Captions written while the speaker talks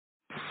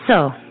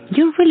So,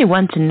 you really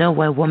want to know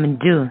why women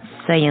do,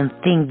 say and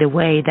think the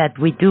way that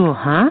we do,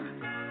 huh?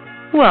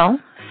 Well,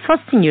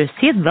 fasten your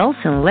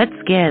seatbelts and let's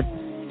get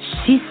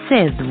She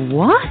Said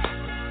What?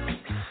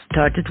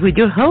 Started with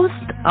your host,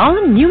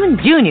 Alan Newman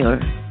Jr.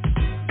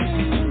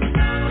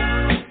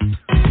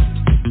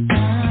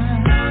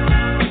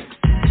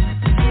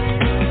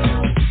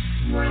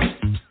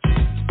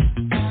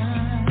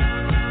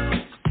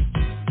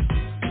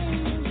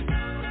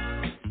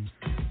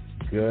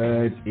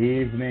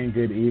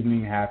 Good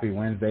evening, happy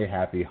Wednesday,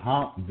 happy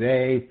hump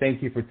day.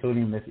 Thank you for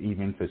tuning in this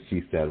evening to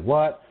She Said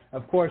What.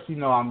 Of course, you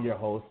know I'm your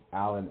host,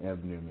 Alan M.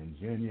 Newman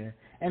Jr.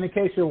 And in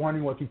case you're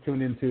wondering what you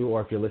tuned into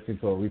or if you're listening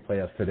to a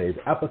replay of today's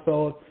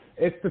episode,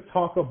 it's to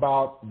talk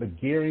about the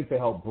gearing to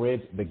help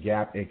bridge the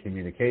gap in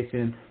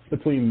communication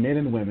between men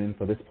and women.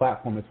 So this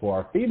platform is for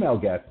our female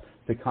guests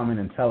to come in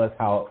and tell us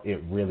how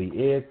it really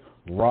is,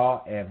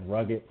 raw and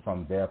rugged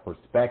from their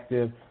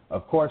perspective.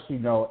 Of course, you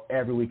know,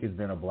 every week has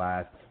been a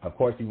blast. Of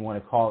course, if you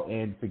want to call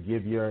in to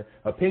give your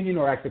opinion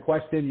or ask a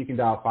question, you can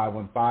dial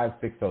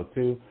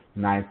 515-602-9647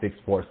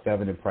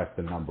 and press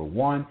the number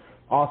 1.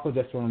 Also,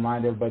 just to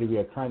remind everybody, we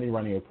are currently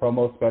running a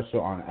promo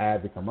special on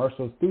ads and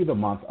commercials through the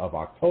month of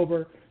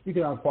October. You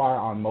can inquire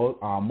on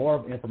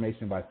more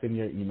information by sending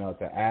your email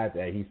to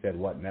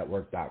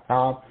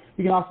ads@hesaidwhatnetwork.com.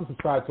 You can also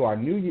subscribe to our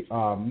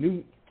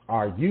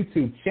our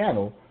YouTube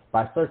channel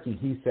by searching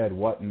He Said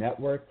What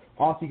Network.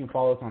 Also, you can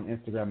follow us on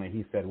Instagram at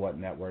He Said What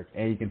Network,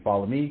 and you can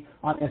follow me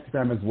on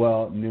Instagram as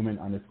well,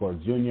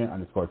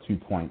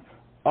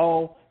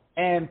 Newman_Jr_2.0.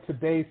 And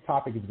today's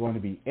topic is going to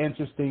be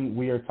interesting.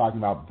 We are talking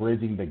about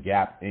bridging the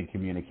gap in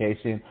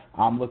communication.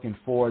 I'm looking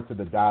forward to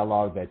the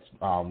dialogue that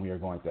we are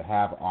going to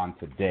have on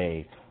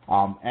today.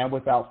 And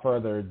without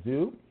further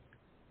ado,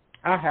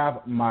 I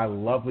have my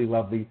lovely,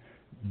 lovely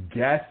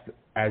guest,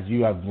 as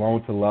you have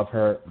grown to love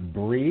her,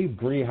 Bree.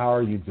 Bree, how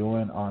are you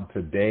doing on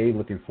today?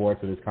 Looking forward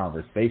to this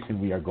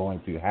conversation we are going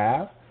to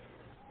have.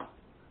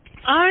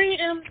 I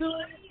am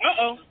doing...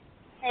 Uh-oh.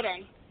 Hold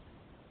on.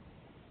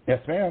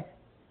 Yes, ma'am.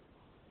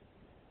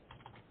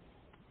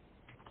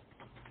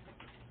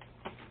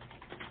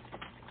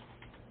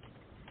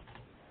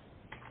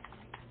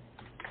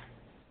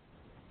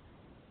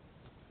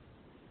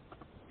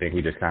 I think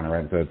we just kind of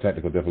ran into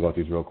technical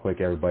difficulties real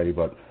quick, everybody.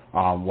 But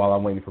while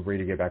I'm waiting for Bree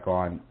to get back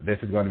on, this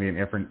is going to be an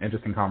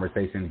interesting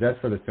conversation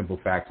just for the simple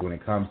fact when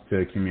it comes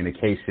to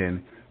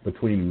communication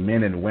between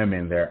men and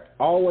women, there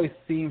always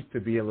seems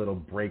to be a little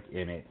break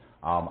in it.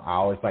 I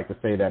always like to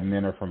say that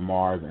men are from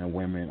Mars and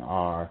women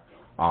are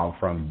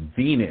from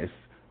Venus,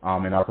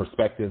 and our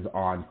perspectives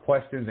on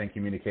questions and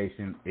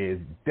communication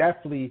is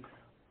definitely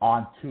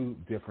on two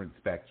different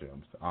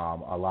spectrums.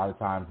 A lot of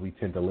times we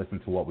tend to listen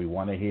to what we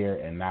want to hear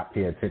and not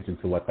pay attention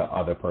to what the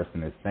other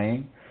person is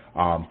saying.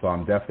 So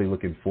I'm definitely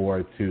looking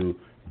forward to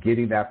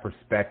getting that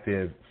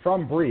perspective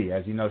from Bree.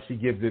 As you know, she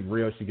gives it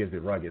real, she gives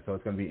it rugged. So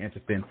it's going to be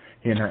interesting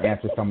hearing her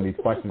answer some of these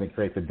questions and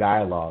create the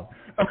dialogue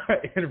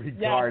in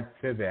regards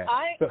to that.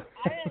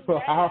 So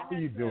how are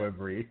you doing,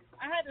 Bree?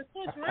 I had to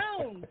switch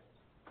rooms.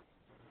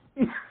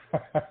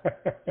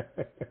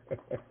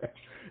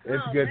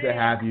 It's good to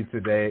have you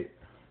today.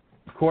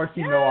 Of course,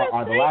 you know,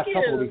 on the last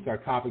couple of weeks, our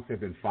topics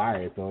have been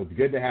fire, so it's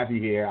good to have you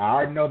here. I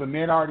already know, the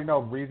men already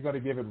know Bree's going to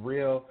give it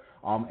real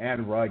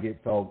and rugged,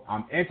 so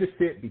I'm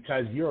interested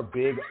because you're a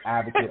big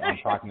advocate on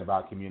talking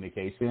about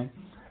communication,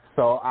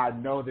 so I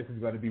know this is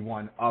going to be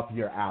one up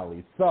your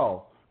alley.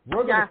 So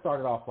we're going to start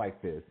it off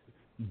like this.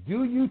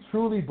 Do you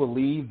truly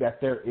believe that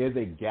there is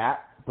a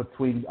gap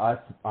between us,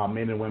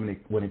 men and women,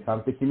 when it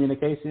comes to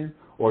communication,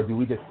 or do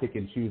we just pick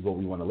and choose what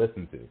we want to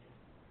listen to?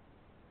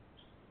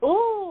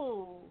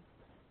 Ooh.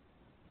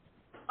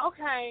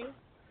 Okay.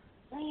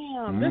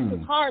 Damn, This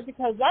is hard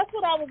because that's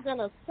what I was going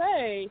to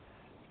say.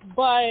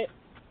 But,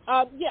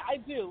 yeah, I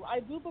do. I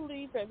do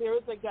believe that there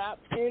is a gap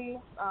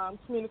in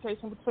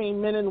communication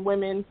between men and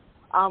women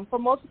for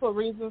multiple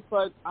reasons.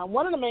 But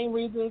one of the main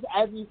reasons,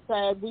 as you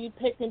said, we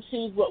pick and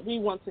choose what we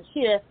want to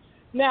hear.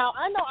 Now,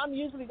 I know I'm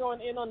usually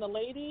going in on the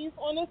ladies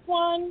on this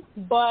one,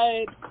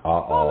 but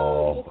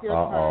it's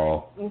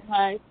your turn.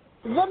 Okay.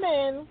 The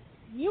men,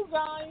 you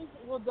guys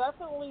will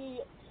definitely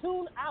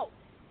tune out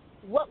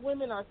what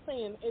women are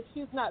saying if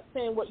she's not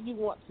saying what you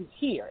want to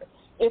hear.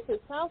 If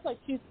it sounds like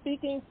she's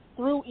speaking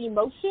through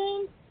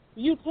emotion,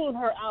 you tune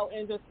her out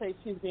and just say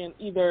she's being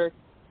either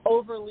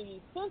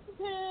overly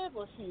sensitive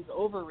or she's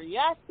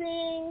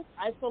overreacting.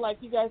 I feel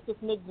like you guys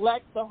just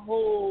neglect the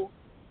whole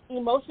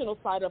emotional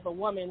side of a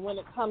woman when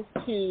it comes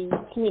to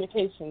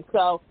communication.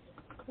 So,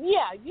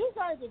 yeah, you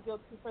guys are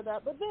guilty for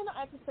that. But then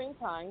at the same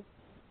time,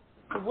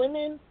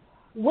 women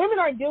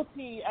are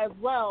guilty as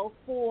well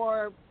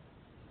for,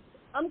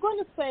 I'm going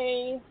to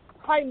say,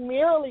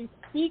 primarily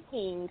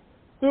speaking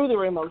through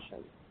their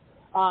emotions.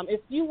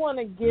 If you want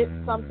to get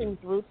something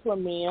through to a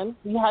man,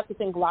 you have to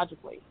think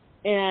logically.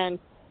 And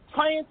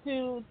trying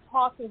to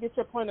talk and get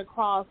your point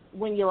across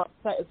when you're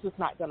upset is just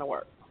not going to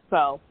work.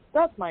 So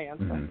that's my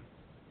answer.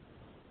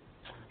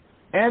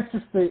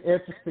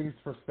 Interesting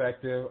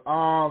perspective.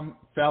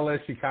 Fellas,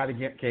 she kind of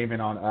came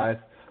in on us.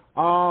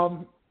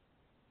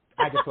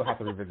 I guess we'll have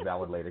to revisit that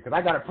one later because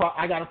I gotta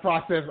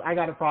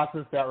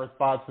process that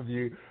response from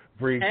you,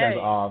 Bree.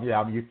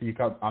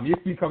 Because I'm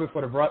used to you coming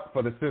for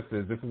the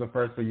sisters. This is the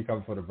first time you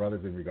coming for the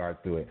brothers in regards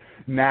to it.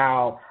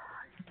 Now,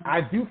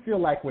 I do feel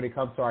like when it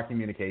comes to our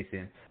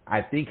communication,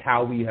 I think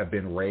how we have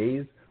been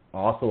raised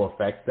also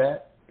affects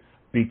that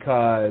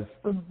because.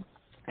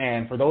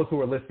 And for those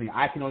who are listening,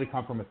 I can only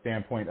come from a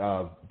standpoint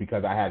of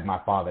because I had my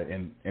father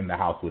in the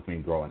house with me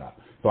growing up.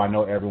 So I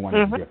know everyone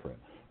is different.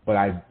 But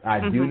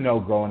I do know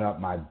growing up,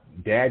 my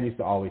dad used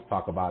to always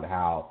talk about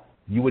how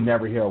you would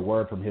never hear a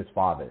word from his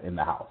father in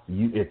the house.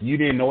 If you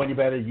didn't know any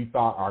better, you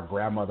thought our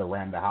grandmother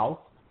ran the house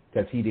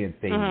because he didn't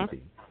say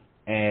anything.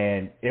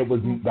 And it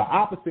was the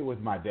opposite with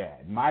my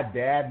dad. My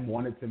dad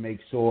wanted to make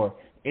sure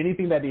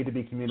anything that needed to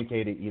be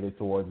communicated either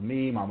towards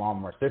me, my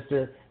mom, or my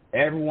sister,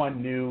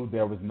 everyone knew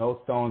there was no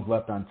stones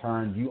left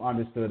unturned. You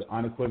understood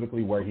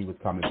unequivocally where he was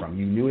coming from.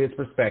 You knew his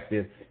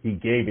perspective. He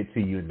gave it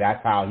to you.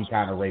 That's how he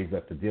kind of raised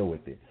us to deal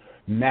with it.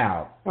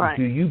 Now,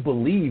 do you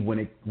believe when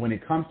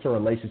it comes to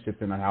relationships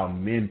and how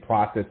men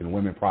process and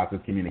women process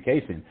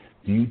communication,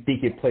 do you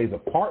think it plays a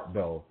part,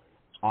 though,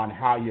 on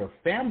how your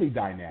family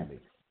dynamic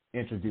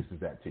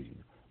introduces that to you?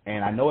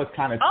 And I know it's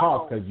kind of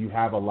tough because you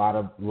have a lot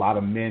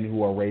of men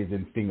who are raised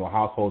in single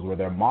households where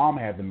their mom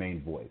has the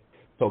main voice.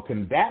 So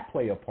can that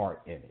play a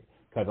part in it?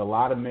 Because a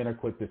lot of men are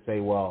quick to say,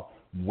 well,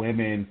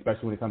 women,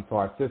 especially when it comes to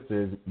our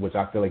sisters, which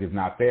I feel like is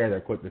not fair, they're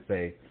quick to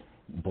say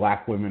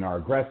black women are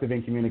aggressive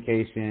in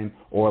communication,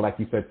 or like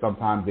you said,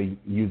 sometimes they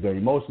use their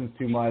emotions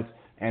too much.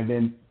 And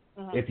then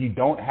if you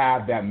don't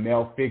have that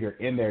male figure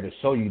in there to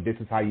show you this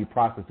is how you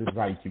process, this is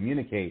how you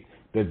communicate,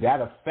 does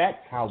that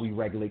affect how we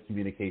regulate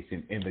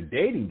communication in the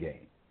dating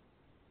game?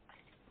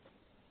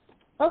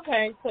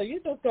 Okay, so you're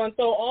just going to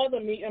throw all the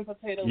meat and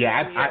potatoes.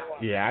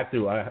 I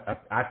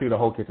threw the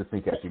whole kitchen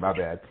sink at you. My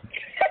bad.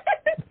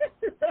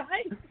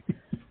 Right.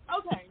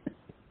 Okay.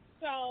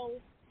 So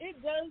it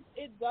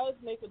does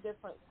make a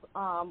difference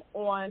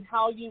on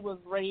how you was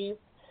raised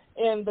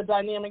and the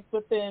dynamics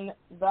within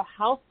the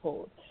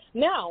household.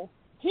 Now,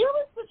 here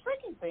is the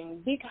tricky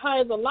thing,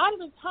 because a lot of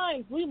the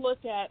times we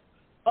look at,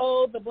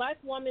 the black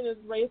woman is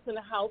raised in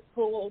a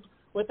household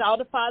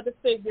without a father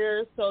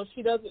figure, so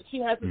she has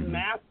this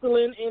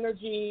masculine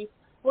energy.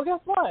 Well, guess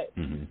what?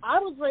 I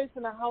was raised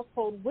in a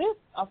household with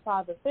a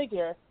father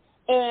figure,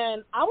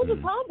 and I was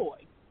a tomboy.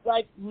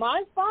 Like,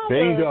 my father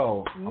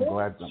Bingo. I'm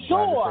glad you're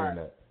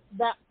saying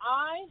that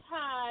I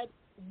had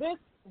this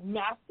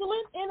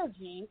masculine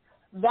energy.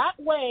 That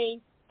way,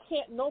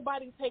 can't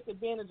nobody take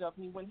advantage of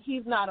me when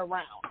he's not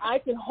around. I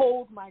can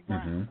hold my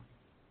ground.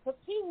 Because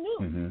he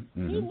knew.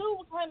 He knew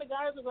what kind of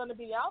guys are going to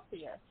be out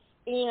there.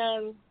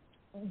 And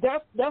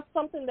that's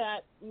something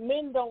that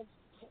men don't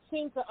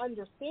seem to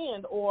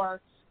understand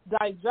or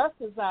digest,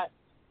 is that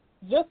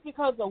just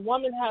because a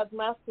woman has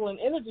masculine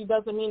energy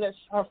doesn't mean that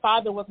her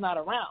father was not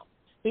around.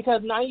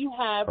 Because now you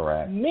have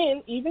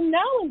men, even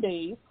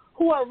nowadays,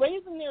 who are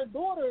raising their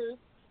daughters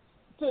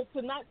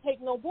to not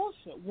take no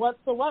bullshit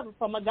whatsoever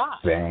from a guy.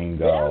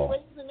 Bingo. They're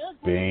raising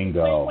their daughters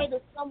the same way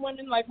that some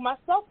women like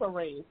myself are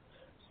raised.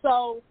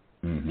 So,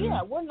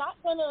 we're not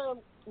going to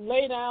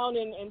lay down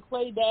and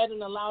play dead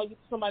and allow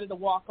somebody to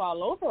walk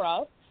all over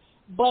us.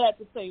 But at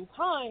the same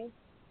time,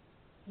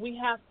 we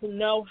have to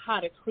know how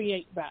to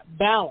create that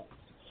balance.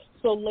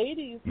 So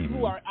ladies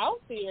who are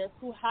out there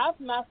who have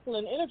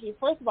masculine energy,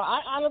 first of all,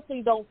 I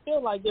honestly don't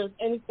feel like there's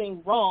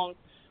anything wrong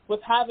with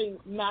having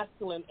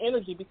masculine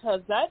energy,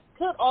 because that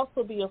could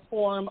also be a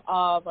form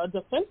of a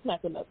defense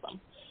mechanism.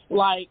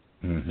 Like,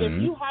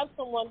 if you have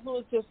someone who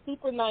is just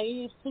super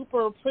naive,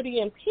 super pretty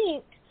and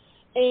pink,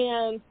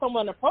 and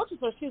someone approaches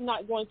her, she's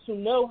not going to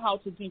know how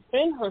to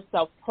defend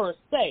herself per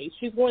se.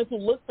 She's going to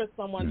look for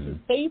someone to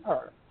save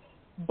her.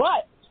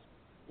 But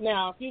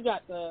now, if you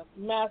got the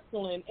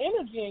masculine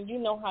energy and you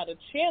know how to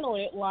channel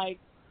it, like,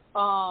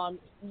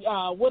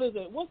 what is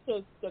it? What's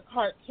the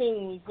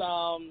cartoons,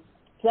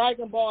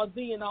 Dragon Ball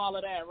Z and all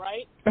of that,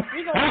 right?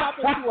 You're going to hop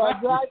into a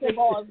Dragon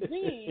Ball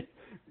Z.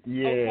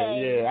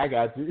 Yeah, I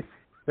got you.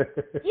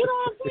 You know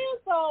what I'm saying?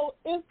 So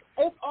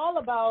it's all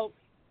about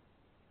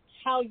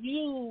how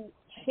you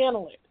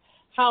channel it,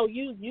 how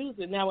you use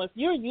it. Now, if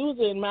you're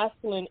using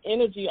masculine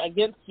energy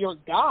against your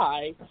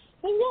guy,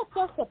 then yes,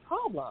 that's a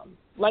problem.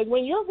 Like,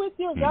 when you're with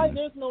your guy,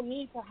 there's no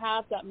need to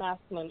have that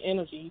masculine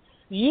energy.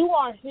 You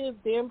are his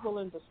damsel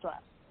in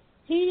distress.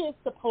 He is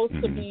supposed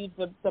to be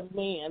the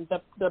man,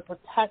 the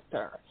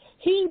protector.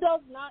 He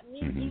does not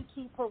need you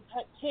to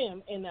protect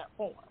him in that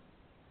form.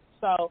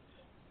 So,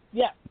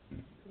 yes,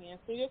 to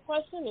answer your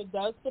question, it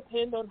does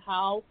depend on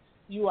how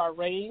you are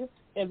raised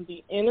and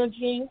the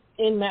energy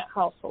in that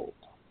household.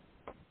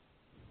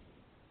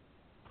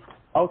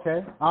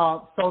 Okay.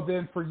 So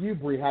then for you,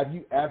 Bree, have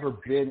you ever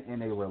been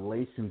in a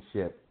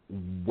relationship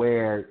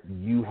where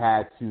you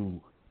had to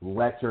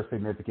let your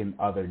significant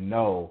other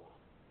know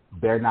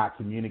they're not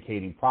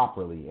communicating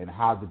properly, and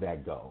how did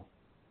that go?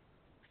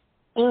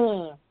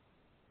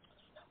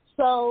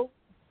 So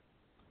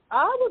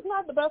I was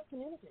not the best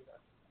communicator.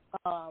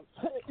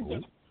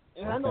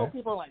 And I know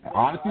people are like,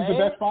 honesty is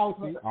the best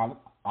policy.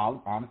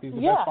 Honesty is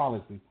the best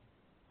policy.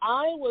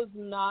 I was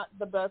not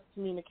the best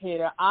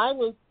communicator. I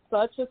was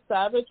such a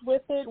savage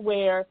with it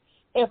where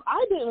if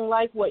I didn't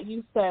like what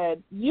you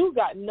said, you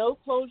got no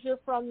closure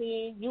from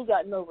me, you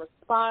got no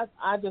response,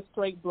 I just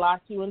straight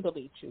block you and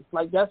delete you.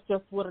 Like, that's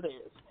just what it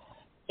is.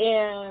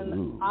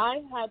 And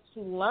I had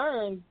to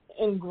learn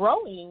in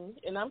growing,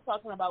 and I'm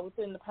talking about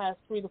within the past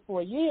 3 to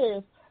 4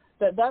 years,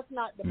 that that's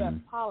not the best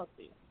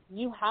policy.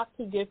 You have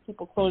to give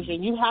people closure.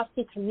 You have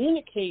to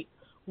communicate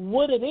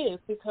what it is,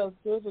 because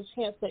there's a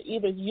chance that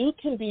either you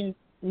can be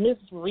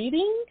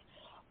misreading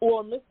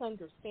or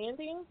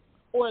misunderstanding,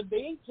 or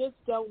they just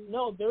don't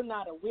know. They're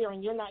not aware,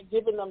 and you're not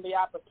giving them the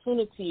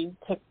opportunity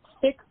to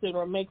fix it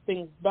or make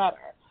things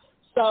better.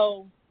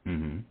 So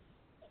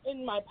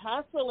in my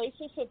past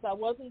relationships, I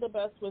wasn't the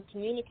best with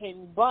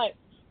communicating, but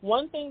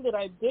one thing that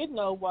I did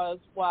know was,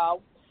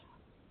 well,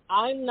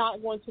 I'm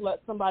not going to let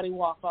somebody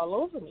walk all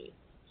over me.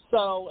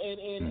 So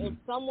if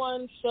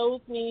someone shows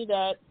me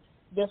that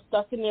they're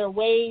stuck in their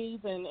ways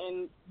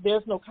and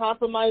there's no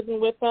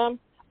compromising with them,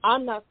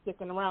 I'm not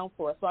sticking around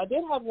for it. So I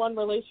did have one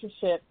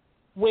relationship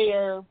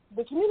where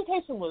the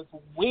communication was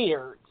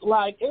weird.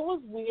 Like, it was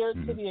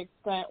weird to the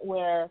extent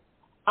where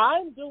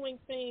I'm doing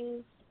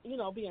things, you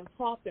know, being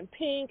soft and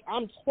pink.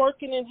 I'm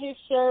twerking in his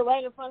shirt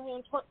right in front of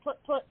him, twerk, twerk,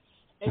 twerk.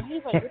 And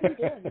he's like, what are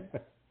you doing?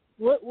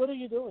 What are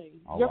you doing?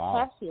 You're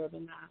classier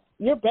than that.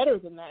 You're better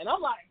than that. And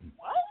I'm like,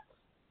 what?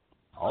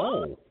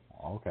 Oh,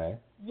 okay.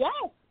 Yes.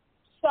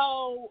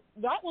 So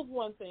that was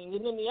one thing.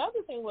 And then the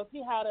other thing was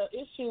he had an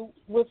issue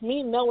with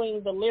me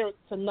knowing the lyrics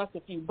to Knuck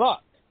a Few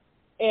Bucks.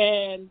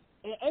 And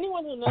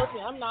anyone who knows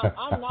me, I'm not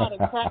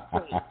a crack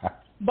queen.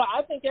 But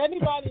I think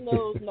everybody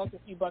knows Knuck a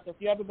Few Bucks. If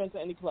you ever been to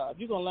any club,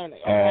 you're going to learn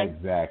it. Okay?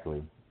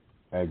 Exactly.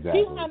 He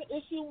had an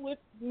issue with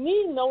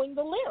me knowing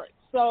the lyrics.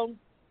 So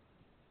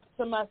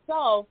to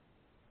myself,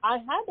 I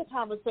had the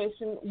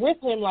conversation with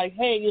him like,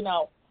 hey, you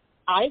know,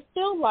 I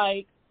feel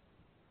like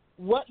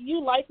what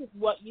you like is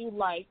what you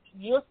like.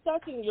 You're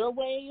stuck in your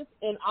ways,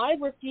 and I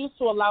refuse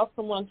to allow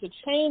someone to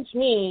change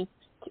me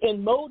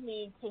and mold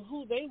me to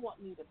who they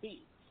want me to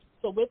be.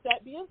 So with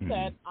that being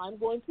said, I'm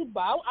going to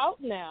bow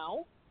out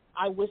now.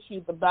 I wish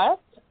you the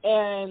best,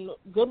 and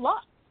good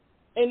luck.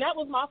 And that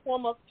was my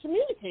form of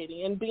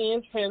communicating and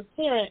being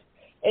transparent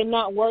and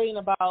not worrying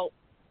about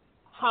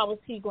how is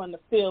he going to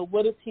feel,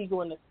 what is he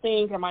going to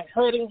think, am I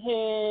hurting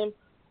him?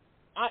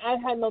 I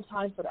had no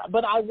time for that,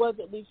 but I was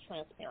at least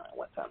transparent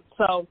with him.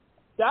 So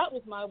that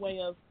was my way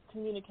of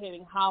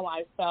communicating how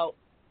I felt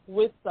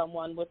with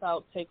someone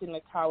without taking the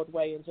coward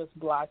way and just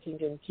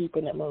blocking and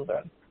keeping it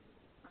moving.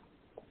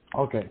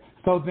 Okay.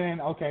 So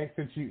then,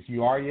 since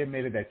you already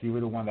admitted that you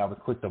were the one that was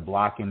quick to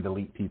block and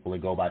delete people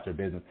and go about your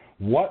business,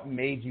 what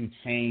made you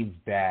change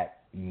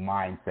that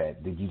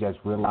mindset? Did you just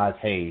realize,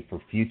 hey, for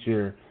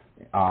future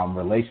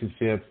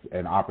relationships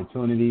and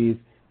opportunities,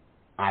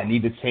 I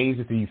need to change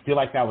this? Do you feel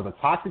like that was a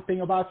toxic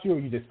thing about you, or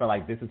you just felt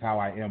like this is how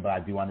I am, but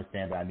I do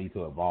understand that I need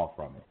to evolve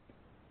from it?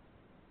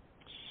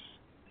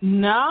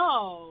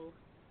 No.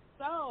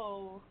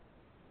 So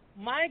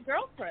my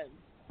girlfriend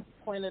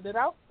pointed it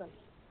out to me.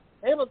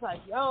 It was like,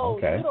 yo,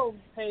 you don't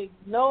take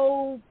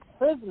no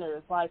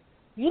prisoners. Like,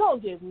 you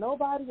don't give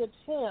nobody a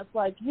chance.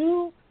 Like,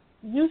 you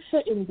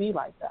shouldn't be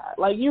like that.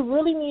 Like, you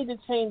really need to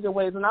change your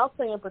ways. And I'll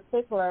say in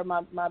particular,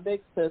 my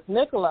big sis,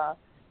 Nicola,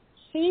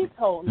 she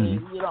told me,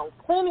 you know,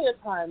 plenty of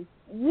times,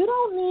 you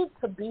don't need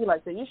to be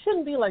like that. You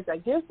shouldn't be like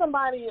that. Give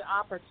somebody an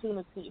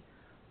opportunity.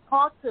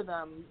 Talk to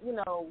them. You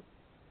know,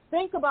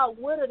 think about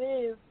what it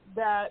is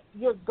that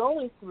you're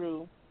going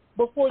through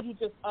before you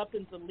just up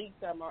and delete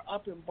them or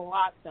up and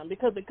block them,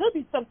 because it could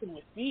be something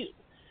with you.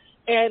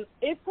 And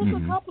it took a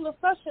couple of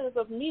sessions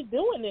of me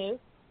doing this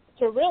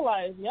to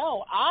realize,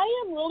 yo, I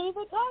am really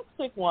the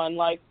toxic one.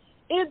 Like,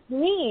 it's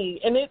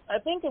me. And I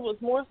think it was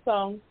more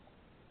so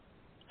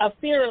a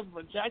fear of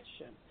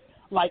rejection.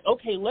 Like,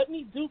 okay, let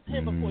me dupe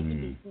him before he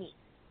dupes me.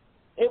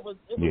 It was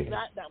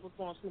that was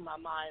going through my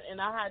mind.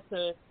 And I had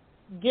to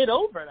get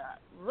over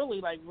that,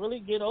 really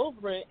get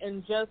over it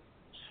and just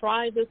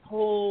try this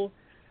whole,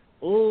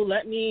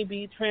 let me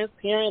be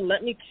transparent,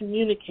 let me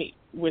communicate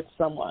with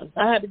someone.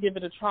 I had to give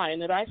it a try,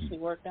 and it actually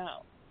worked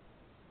out.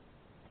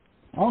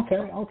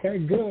 Okay,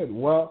 good.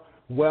 Well,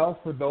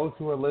 for those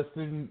who are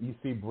listening, you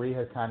see Bree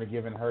has kind of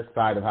given her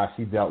side of how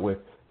she dealt with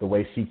the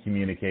way she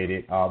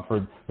communicated.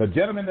 For the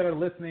gentlemen that are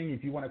listening,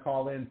 if you want to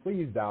call in,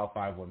 please dial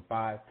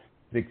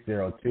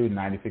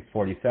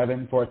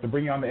 515-602-9647. For us to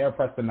bring you on the air,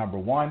 press the number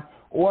 1.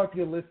 Or if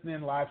you're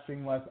listening, live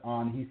stream us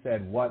on He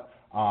Said What,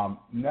 on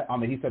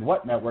the He Said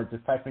What network,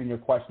 just type in your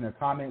question or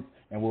comments,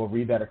 and we'll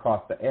read that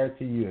across the air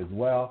to you as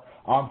well.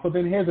 So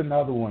then here's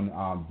another one,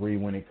 Bree,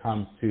 when it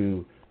comes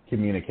to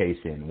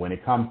communication, when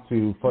it comes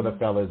to, for the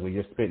fellas, when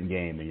you're spitting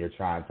game and you're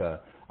trying to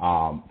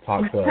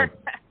talk to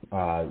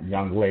a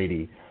young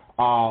lady,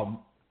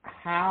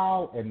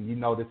 how, and you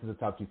know this is a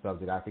touchy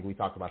subject, I think we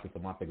talked about this a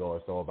month ago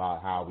or so,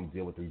 about how we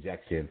deal with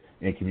rejection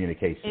in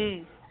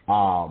communication.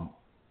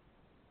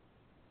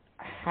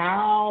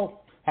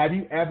 How, have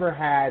you ever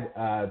had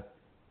an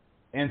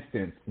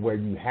instance where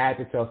you had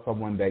to tell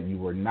someone that you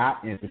were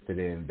not interested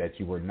in, that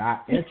you were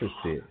not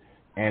interested,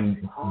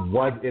 And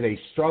was it a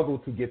struggle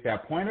to get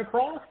that point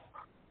across?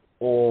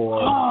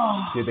 Or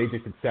did they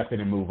just accept it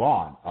and move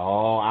on?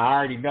 Oh, I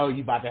already know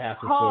you about to have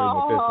some stories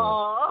with this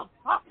one.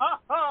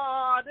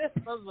 This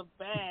was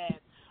bad.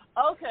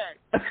 Okay.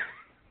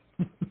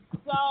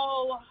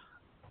 So,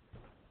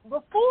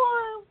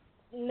 before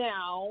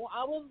now,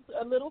 I was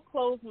a little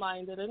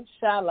closed-minded and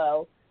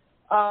shallow.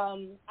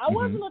 I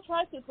wasn't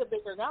attracted to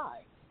bigger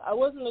guys. I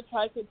wasn't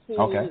attracted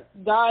to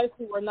guys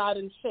who were not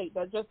in shape.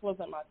 That just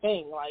wasn't my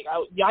thing. Like,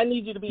 I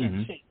need you to be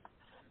in shape.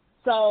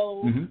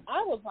 So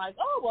I was like,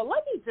 oh, well,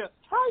 let me just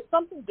try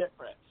something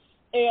different.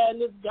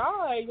 And this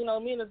guy,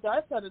 me and this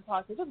guy started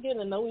talking, just getting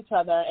to know each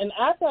other. And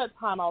at that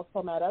time, I was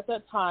so mad. At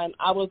that time,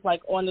 I was,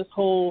 like, on this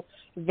whole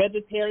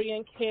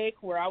vegetarian kick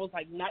where I was,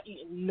 like, not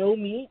eating no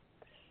meat.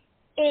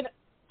 And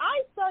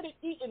I started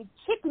eating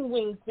chicken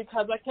wings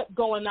because I kept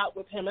going out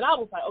with him. And I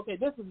was like, okay,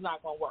 this is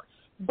not going to work.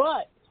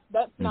 But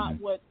that's not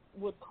what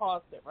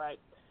caused it, right?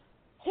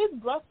 His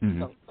breath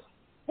stunk.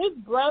 His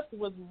breath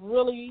was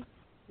really,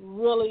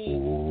 really,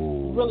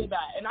 really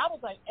bad. And I was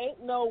like,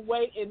 ain't no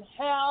way in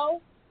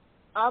hell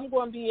I'm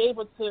going to be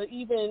able to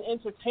even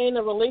entertain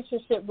a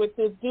relationship with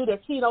this dude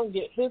if he don't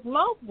get his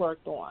mouth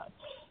worked on.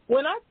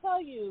 When I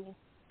tell you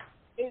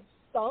it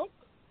stunk,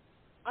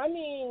 I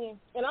mean,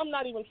 and I'm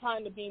not even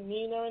trying to be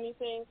mean or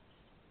anything,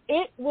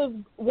 it was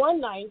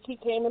one night he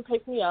came and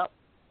picked me up,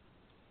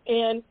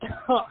 and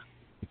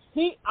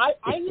every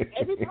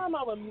time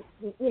I would,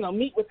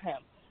 meet with him,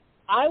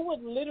 I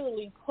would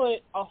literally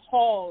put a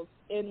Halls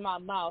in my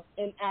mouth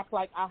and act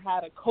like I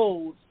had a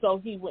cold so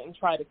he wouldn't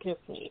try to kiss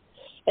me.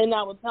 And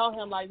I would tell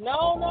him, like, no,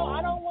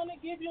 I don't want to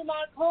give you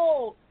my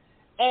cold.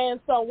 And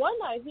so one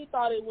night he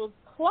thought it was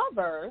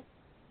clever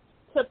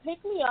to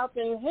pick me up,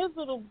 and his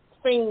little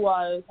thing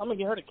was, I'm going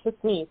to get her to kiss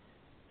me.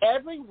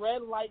 Every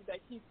red light that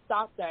he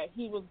stopped at,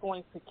 he was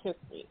going to kiss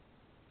me.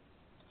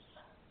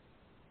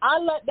 I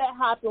let that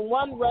happen,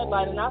 one red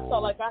light, and I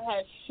felt like I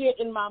had shit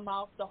in my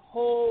mouth the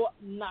whole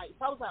night.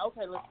 So I was like,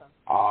 okay, listen,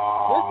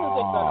 this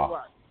isn't going to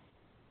work.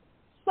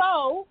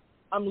 So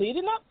I'm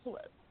leading up to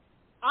it.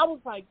 I was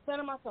like saying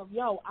to myself,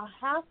 I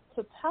have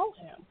to tell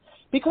him.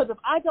 Because if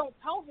I don't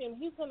tell him,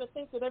 he's going to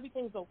think that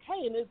everything's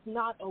okay, and it's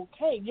not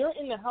okay. You're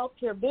in the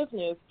healthcare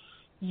business.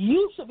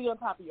 You should be on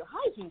top of your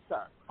hygiene,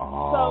 sir.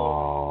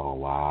 Oh,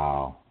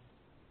 wow.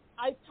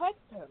 I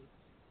text him,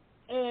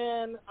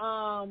 and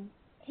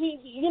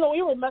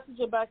we were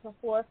messaging back and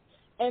forth,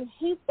 and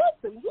he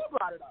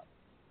brought it up.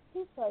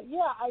 He said,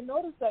 I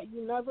noticed that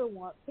you never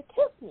want to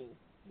kiss me.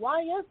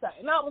 Why is that?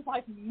 And I was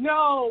like,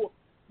 no,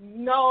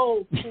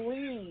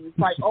 please.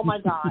 Like, oh, my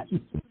God.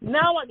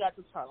 Now I got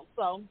to tell him.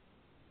 So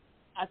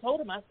I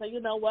told him, I said,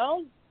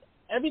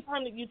 every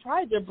time that you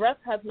tried, your breath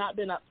has not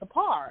been up to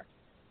par.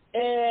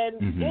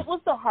 And it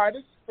was the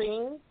hardest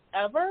thing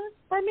ever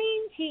for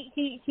me.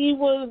 He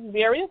was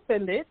very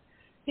offended.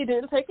 He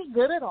didn't take it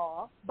good at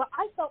all. But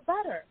I felt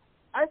better.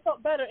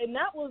 And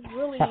that was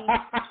really,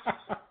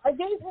 I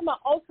gave him an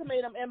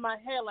ultimatum in my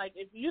head, like,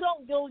 if you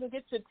don't go and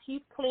get your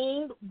teeth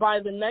cleaned by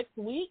the next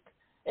week,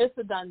 it's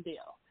a done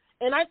deal.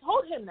 And I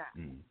told him that.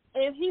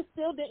 And he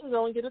still didn't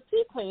go and get his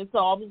teeth cleaned. So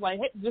I was like,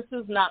 hey, this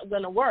is not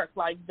going to work.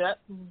 Like,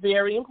 that's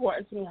very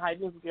important to me.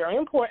 Hygiene is very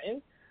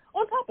important,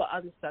 on top of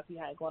other stuff he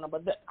had going on.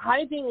 But the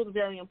hygiene was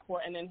very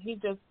important, and he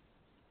just,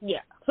 So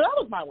that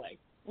was my way.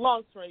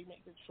 Long story,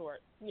 make it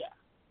short. Yeah.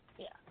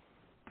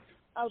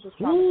 I was just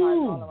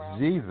traumatized all around.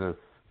 Jesus.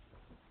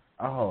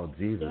 Oh,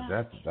 Jesus.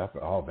 Yeah. That's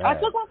all bad. I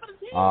took one for the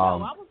team, though.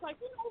 I was like,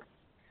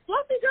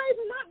 fluffy guys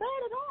are not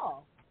bad at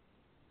all.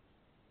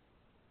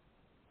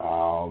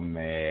 Oh,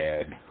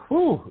 man.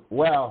 Whew.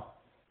 Well,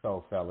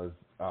 so, fellas,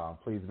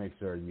 please make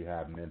sure you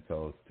have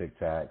Mentos, Tic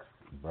Tacs,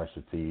 brush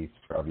your teeth,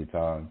 scrub your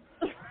tongue.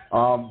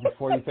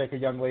 Before you take a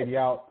young lady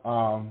out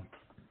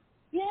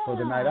for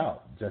the night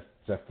out, just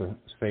to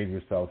save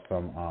yourself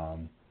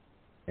some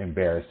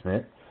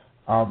embarrassment.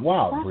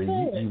 Wow, Bree,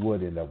 you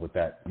would end up with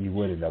that. You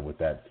would end up with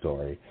that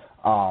story.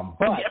 But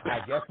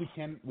I guess we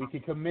can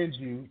commend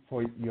you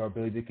for your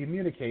ability to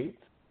communicate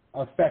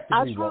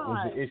effectively what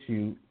was the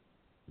issue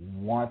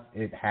once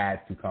it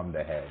had to come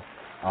to head.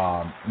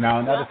 Now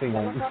another thing,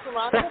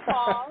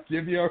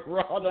 give you a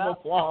round of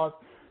applause.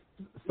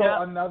 So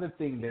another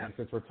thing then,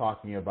 since we're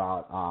talking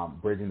about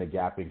bridging the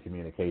gap in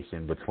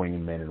communication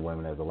between men and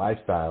women as a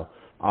lifestyle,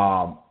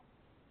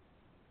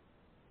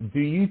 do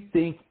you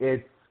think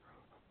it's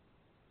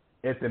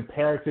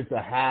imperative to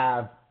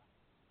have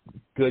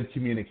good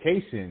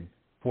communication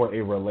for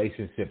a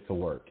relationship to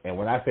work? And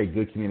when I say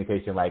good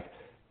communication, like,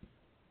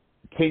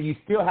 can you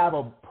still have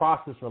a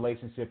process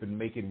relationship and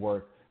make it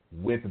work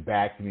with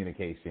bad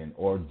communication,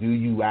 or do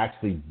you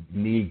actually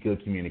need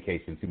good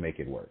communication to make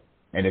it work?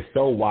 And if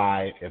so,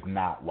 why? If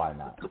not, why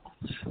not?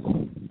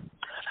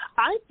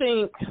 I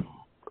think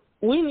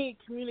we need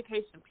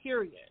communication,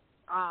 period,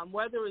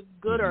 whether it's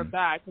good or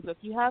bad, because if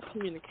you have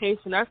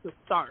communication, that's a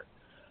start.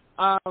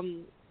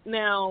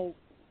 Now,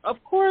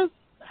 of course,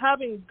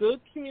 having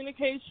good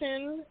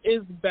communication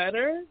is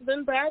better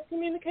than bad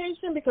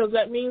communication, because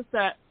that means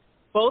that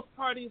both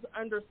parties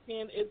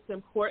understand its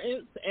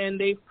importance, and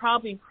they've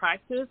probably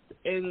practiced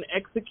and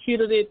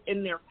executed it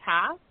in their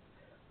past.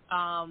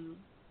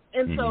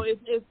 So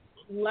it's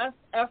less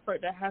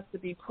effort that has to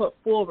be put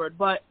forward.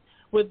 But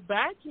with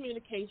bad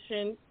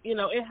communication,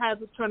 it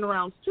has its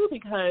turnarounds too,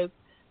 because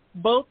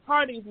both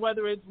parties,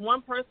 whether it's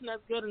one person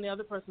that's good and the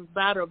other person's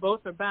bad, or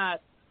both are bad,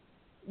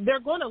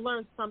 they're going to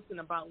learn something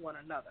about one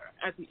another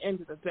at the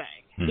end of the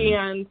day.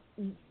 And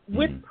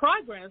with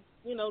progress,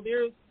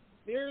 there's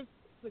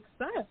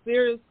success.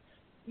 There's,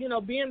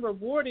 being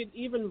rewarded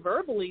even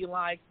verbally.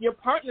 Like, your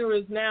partner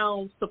is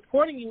now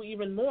supporting you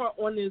even more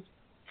on this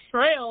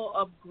trail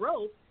of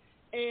growth,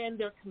 and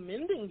they're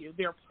commending you.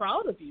 They're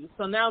proud of you.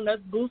 So now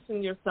that's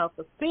boosting your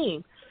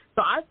self-esteem.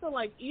 So I feel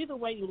like either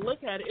way you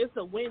look at it, it's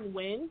a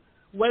win-win,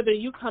 whether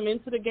you come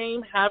into the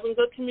game having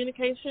good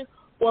communication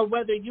or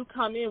whether you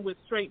come in with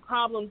straight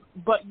problems,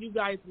 but you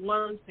guys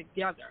learn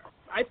together.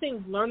 I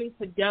think learning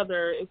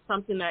together is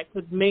something that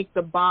could make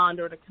the bond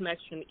or the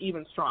connection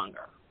even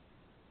stronger.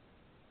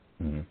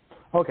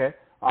 Okay.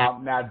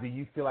 Now, do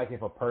you feel like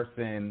if a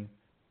person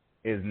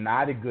is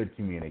not a good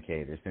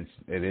communicator, since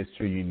it is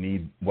true you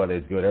need whether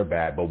it's good or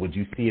bad, but would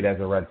you see it as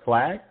a red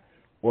flag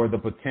or the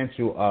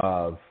potential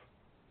of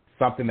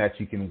something that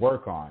you can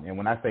work on? And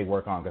when I say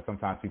work on, because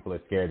sometimes people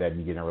are scared that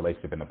you get in a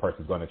relationship and the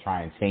person's going to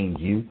try and change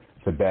you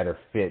to better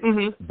fit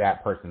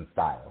that person's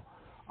style.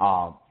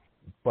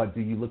 But do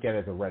you look at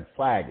it as a red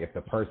flag if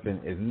the person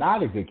is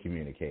not a good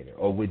communicator,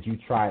 or would you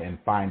try and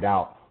find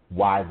out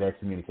why their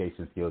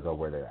communication skills are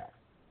where they're at?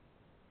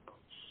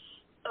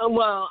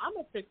 Well, I'm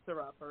a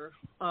fixer-upper,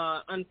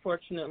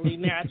 unfortunately,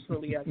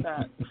 naturally at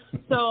that.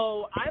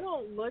 So I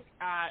don't look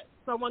at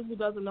someone who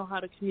doesn't know how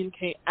to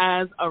communicate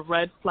as a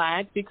red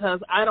flag, because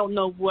I don't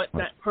know what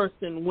that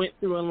person went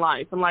through in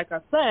life. And like I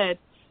said,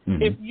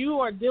 if you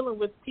are dealing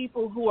with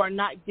people who are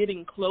not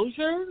getting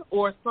closure,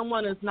 or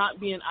someone is not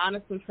being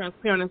honest and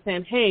transparent and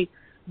saying, hey,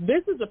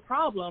 this is a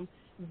problem,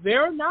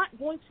 they're not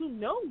going to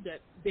know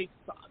that they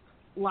suck.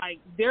 Like,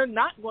 they're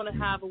not going to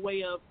have a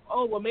way of,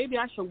 oh, well, maybe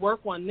I should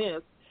work on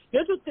this.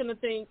 They're just going to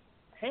think,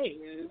 hey,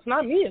 it's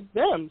not me, it's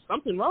them.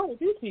 Something wrong with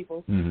these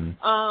people. So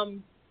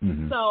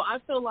I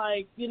feel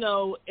like,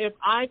 if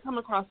I come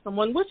across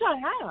someone, which I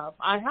have,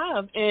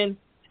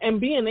 and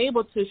being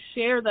able to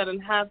share that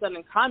and have that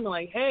in common,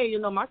 like, hey,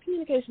 my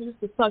communication used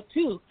to suck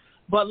too,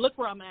 but look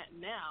where I'm at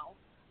now,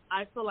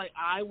 I feel like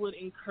I would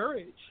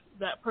encourage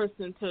that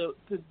person to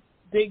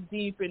dig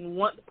deep and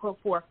want to put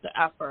forth the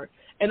effort,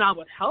 and I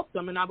would help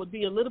them, and I would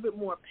be a little bit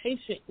more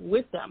patient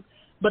with them.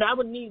 But I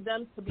would need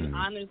them to be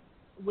honest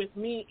with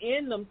me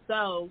and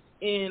themselves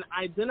and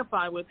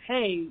identify with,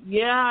 hey,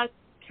 yeah,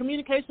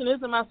 communication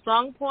isn't my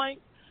strong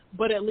point,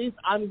 but at least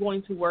I'm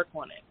going to work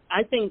on it.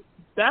 I think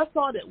that's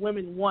all that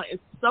women want, is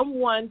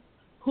someone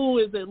who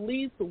is at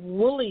least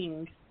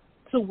willing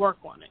to work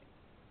on it,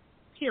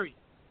 period.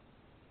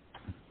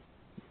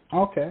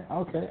 Okay.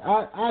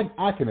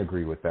 I can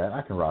agree with that.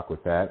 I can rock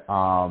with that.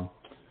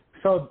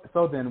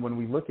 So then when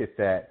we look at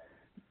that,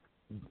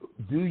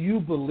 do you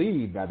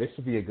believe, now this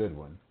should be a good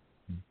one,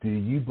 do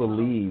you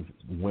believe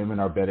women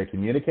are better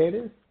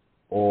communicators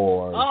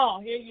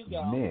or here you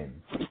go. men?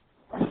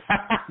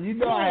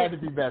 I had to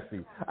be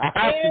messy. I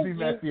have to be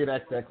messy and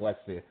ask that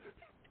question.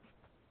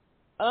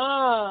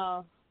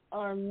 Are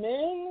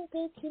men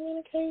good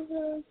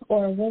communicators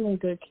or are women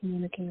good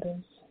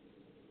communicators?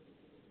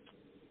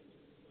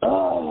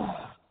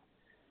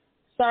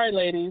 Sorry,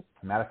 ladies.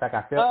 Matter of fact,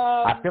 I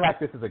feel like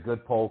this is a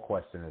good poll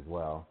question as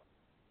well.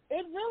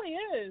 It really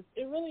is.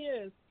 It really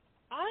is.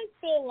 I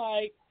feel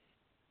like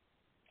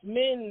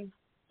men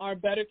are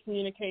better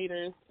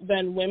communicators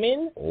than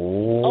women.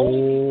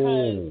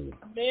 Only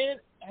because men,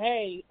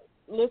 hey,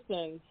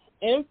 listen,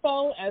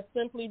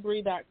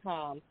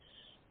 info@simplybreathe.com.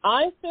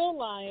 I feel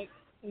like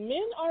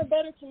men are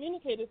better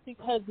communicators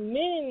because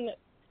men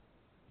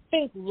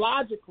think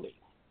logically.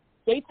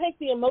 They take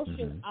the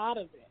emotions out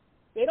of it.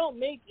 They don't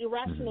make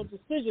irrational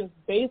decisions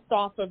based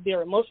off of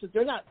their emotions.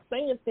 They're not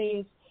saying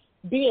things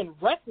being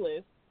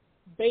reckless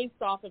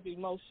based off of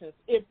emotions.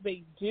 If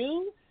they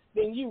do,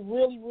 then you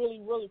really, really,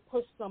 really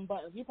push some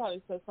buttons. You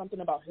probably said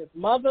something about his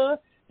mother,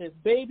 his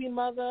baby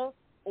mother,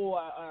 or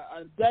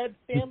a dead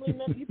family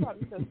member. You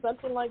probably said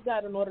something like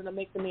that in order to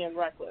make the man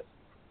reckless.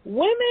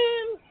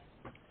 Women,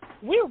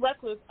 we're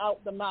reckless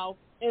out the mouth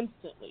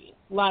instantly.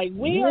 Like,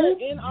 we are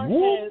in our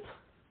heads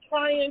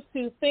trying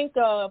to think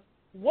of,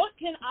 what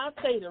can I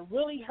say to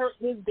really hurt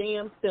his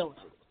damn feelings?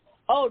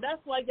 Oh,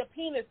 that's why your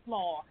penis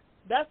small.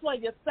 That's why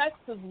your sex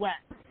is wet.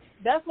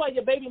 That's why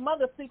your baby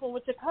mother's sleeping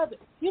with your cousin.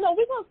 We're going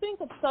to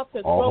think of stuff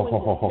that's throwing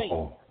in your face.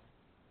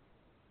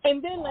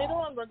 And then later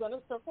on, we're going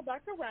to circle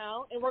back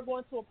around, and we're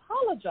going to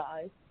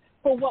apologize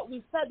for what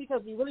we said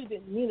because we really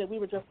didn't mean it. We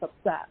were just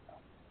upset.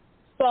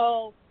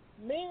 So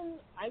men,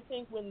 I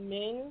think when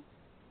men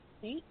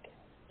speak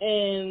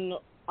in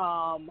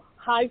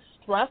high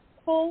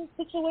stressful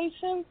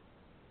situations,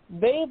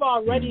 they've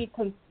already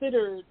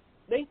considered,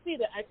 they see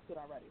the exit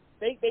already.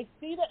 They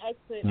see the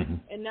exit,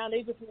 and now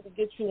they just need to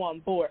get you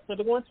on board. So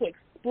they're going to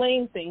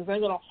explain things. They're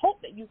going to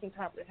hope that you can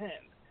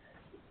comprehend.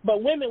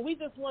 But women, we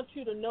just want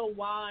you to know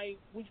why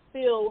we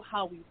feel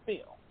how we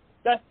feel.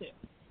 That's it.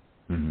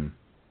 Mm-hmm.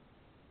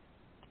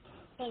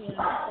 Oh,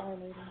 yeah, sorry,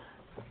 lady.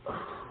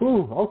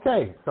 Ooh,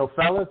 okay. So,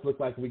 fellas, looks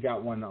like we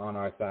got one on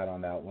our side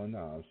on that one.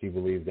 She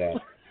believes that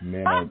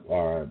men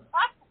are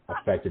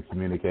effective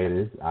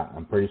communicators.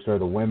 I'm pretty sure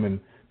the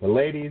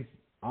ladies,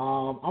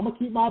 I'm going to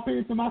keep my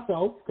opinion to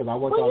myself because I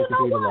want y'all to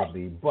continue to love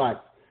me.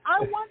 But I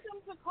want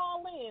them to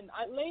call in.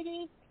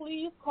 Ladies,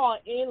 please call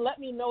in. Let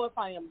me know if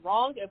I am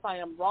wrong. If I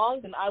am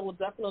wrong, then I will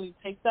definitely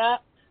take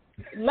that.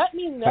 Let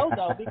me know,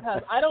 though,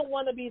 because I don't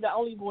want to be the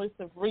only voice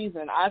of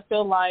reason. I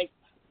feel like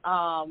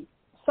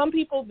some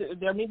people,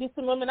 there may be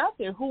some women out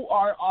there who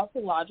are also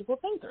logical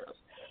thinkers,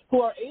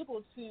 who are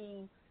able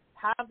to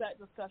have that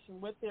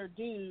discussion with their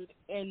dude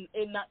and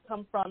not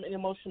come from an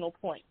emotional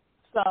point.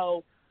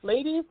 So,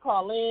 ladies,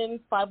 call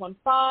in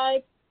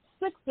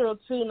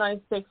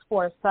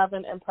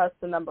 515-602-9647 and press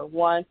the number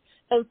 1.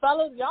 And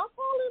fellas, y'all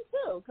call in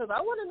too, because I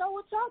want to know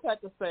what y'all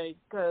got to say.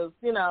 Because,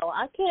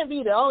 I can't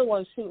be the only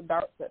one shooting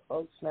darts at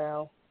folks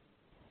now.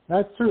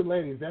 That's true,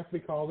 ladies. Definitely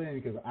call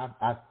in because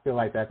I feel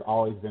like that's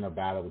always been a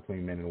battle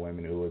between men and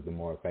women who is the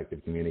more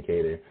effective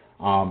communicator.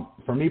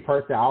 For me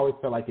personally, I always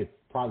feel like it's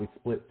probably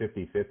split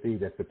 50-50.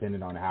 That's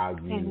depending on how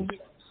you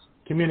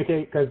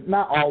communicate, because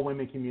not all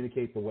women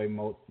communicate the way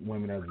most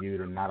women are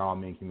viewed, and not all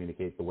men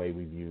communicate the way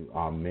we view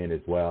men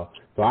as well.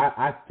 So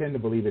I tend to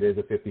believe it is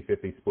a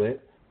 50-50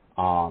 split.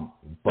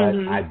 But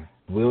I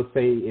will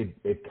say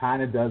it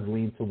kind of does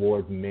lean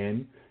towards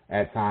men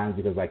at times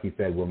because, like you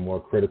said, we're more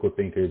critical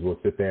thinkers. We'll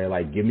sit there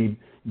like, give me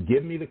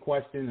the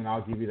question and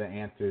I'll give you the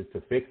answers to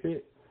fix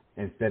it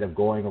instead of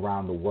going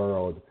around the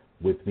world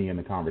with me in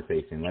the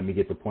conversation. Let me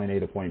get to point A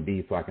to point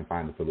B so I can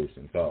find the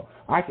solution. So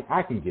I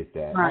can get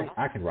that. Right.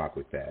 I can rock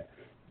with that.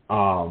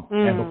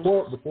 And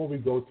before we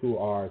go to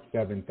our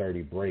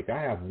 7:30 break,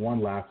 I have one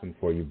last one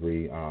for you,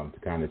 Bree, to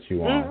kind of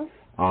chew on.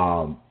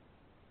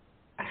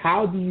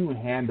 How do you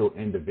handle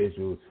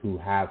individuals who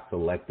have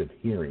selective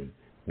hearing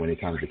when it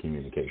comes to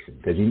communication?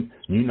 Because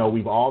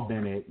we've all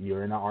been it.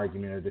 You're in an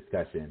argument or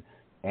discussion,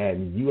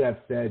 and you have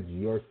said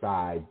your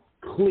side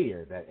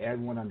clear that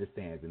everyone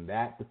understands, and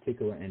that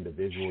particular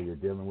individual you're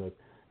dealing with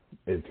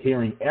is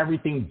hearing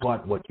everything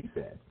but what you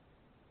said.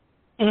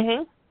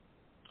 Mm-hmm.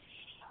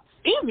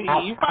 Easy.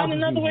 You find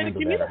another way to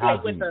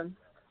communicate with them.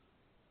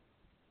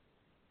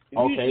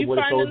 Okay, what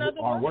if those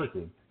aren't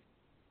working?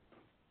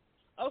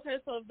 Okay,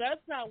 so if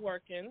that's not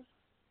working,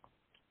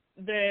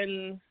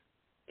 then,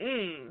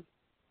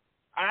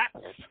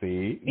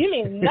 see? You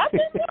mean nothing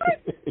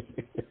works?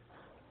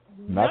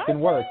 Nothing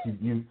works.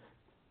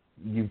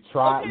 You've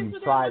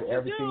tried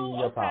everything in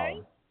your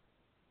power.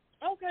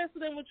 Okay, so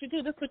then what you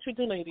do, this is what you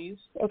do, ladies.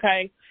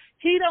 Okay,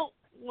 he don't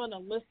want to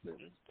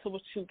listen to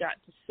what you got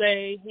to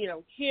say. He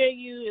don't hear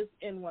you. It's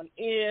in one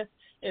ear,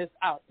 it's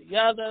out the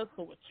other.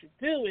 So what you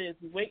do is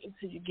you wait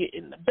until you get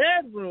in the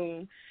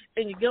bedroom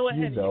and you go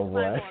ahead and you climb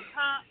on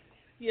top.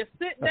 You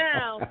sit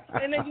down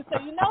and then you say,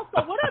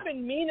 so what I've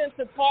been meaning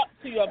to talk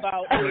to you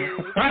about is,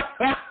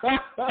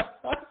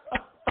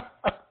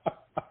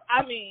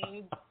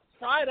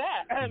 try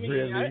that.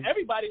 Really?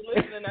 Everybody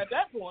listening at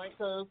that point,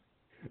 because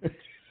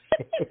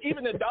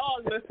even the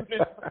dog listening.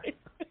 Right?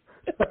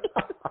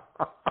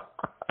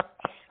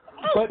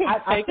 But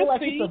I feel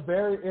like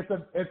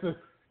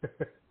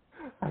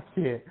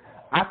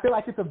I feel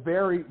like it's a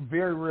very,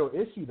 very real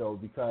issue though,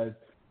 because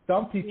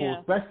some people,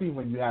 especially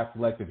when you have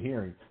selective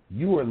hearing,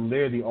 you are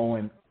literally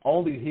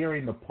only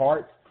hearing the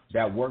parts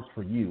that works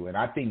for you. And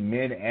I think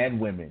men and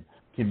women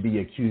can be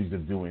accused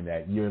of doing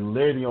that. You're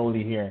literally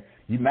only hearing.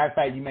 Matter of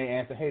fact, you may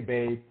answer, "Hey,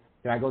 babe,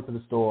 can I go to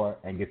the store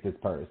and get this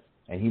purse?"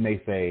 And he may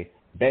say,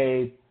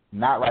 "Babe,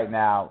 not right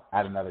now,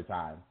 at another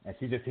time." And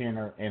she's just hearing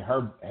in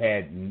her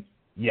head,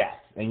 yes.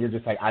 And you're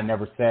just like, I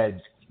never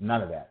said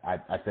none of that.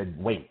 I said,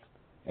 wait.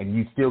 And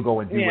you still go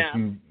and do what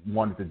you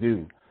wanted to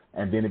do.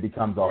 And then it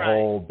becomes a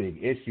whole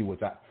big issue,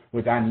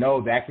 which I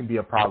know that can be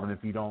a problem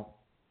if you don't,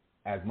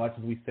 as much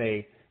as we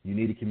say you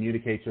need to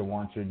communicate your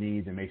wants, your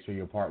needs, and make sure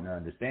your partner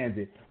understands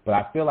it. But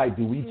I feel like,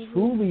 do we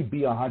truly be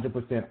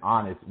 100%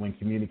 honest when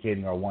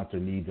communicating our wants or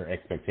needs or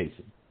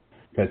expectations?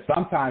 Because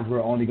sometimes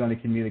we're only going to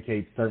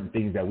communicate certain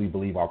things that we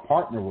believe our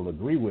partner will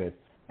agree with,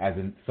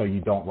 so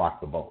you don't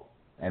rock the boat.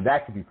 And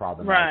that could be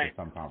problematic in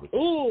some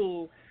conversations.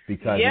 Ooh.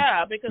 Because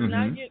now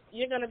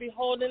you're going to be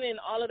holding in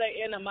all of that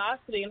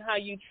animosity and how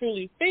you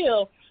truly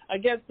feel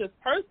against this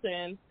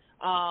person.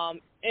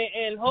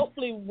 And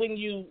hopefully when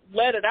you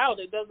let it out,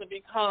 it doesn't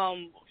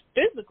become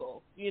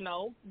physical,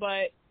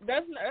 But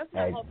that's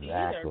not healthy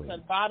either,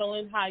 because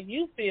bottling how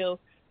you feel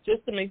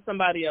just to make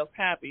somebody else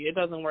happy, it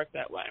doesn't work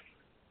that way.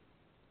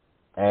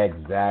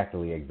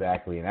 Exactly.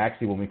 And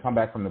actually, when we come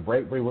back from the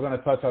break, we're going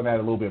to touch on that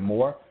a little bit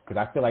more, because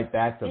I feel like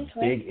that's a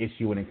big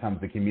issue when it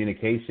comes to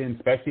communication,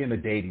 especially in the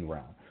dating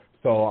realm.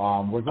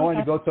 So we're going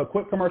to go to a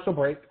quick commercial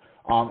break,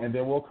 and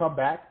then we'll come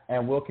back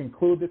and we'll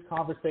conclude this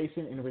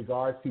conversation in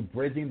regards to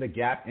bridging the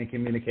gap in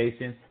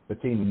communication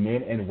between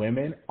men and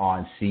women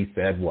on She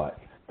Said What.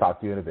 Talk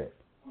to you in a bit.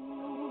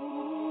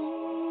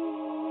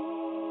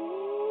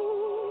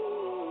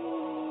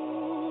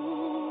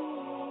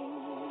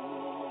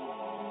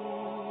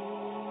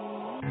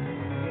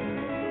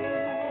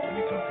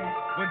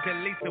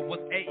 was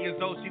 8 years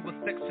old, she was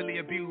sexually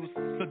abused.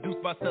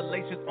 Seduced by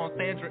salacious on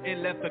Sandra, it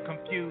left her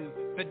confused.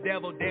 The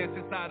devil danced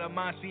inside her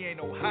mind, she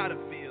ain't know how to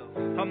feel.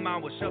 Her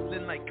mind was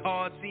shuffling like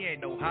cards, she ain't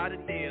know how to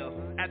deal.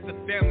 At the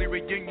family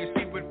reunion,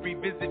 she would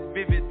revisit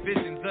vivid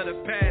visions of the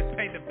past.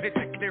 Paint the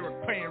picture clearer,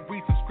 praying,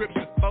 read some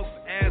scriptures. Folks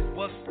ask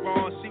what's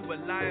wrong, she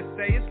would lie and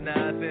say it's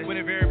nothing. When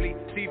invariably,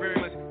 she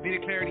very much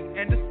needed clarity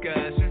and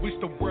discussion. Wish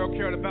the world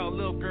cared about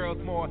little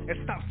girls more and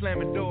stop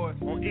slamming doors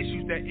on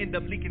issues that end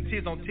up leaking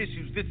tears on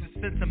tissues. This is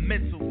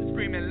sentimental,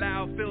 screaming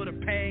loud, feel the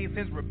pain,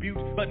 sends rebukes.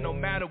 But no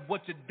matter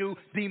what you do,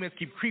 demons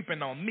keep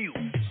creeping on mute.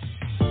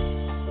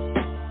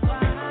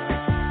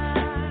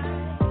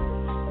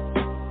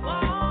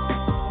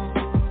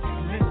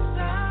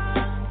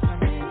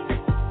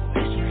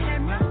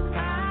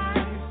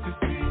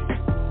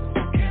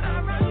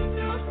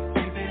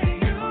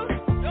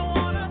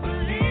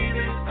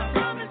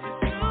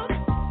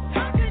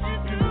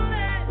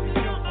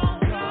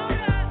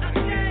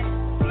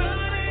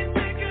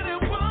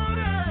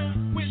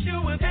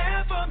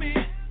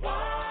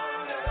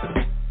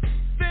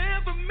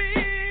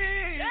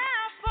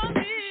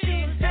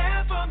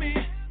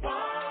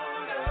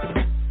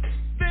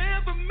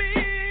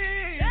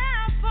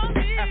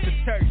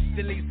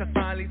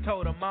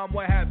 Told her mom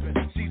what happened.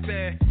 She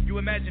said, you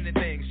imagining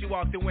things. She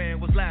walked away and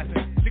was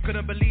laughing. She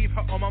couldn't believe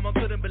her own mama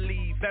couldn't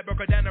believe. That broke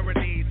her down on her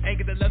knees. Ain't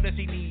get the love that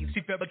she needs.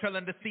 She felt betrayal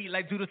in the seat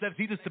like Judas left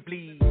Jesus to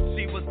bleed.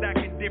 She was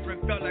acting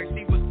different, felt like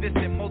she was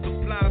distant.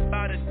 Multiplied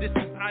by the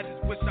distance. I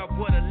just wish I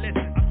would've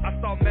listened. I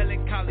saw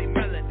melancholy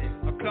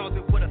melanin, a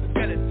closet with a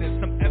skeleton.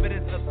 Some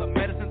evidence of some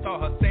medicine.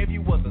 Thought her savior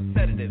was a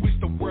sedative. Wish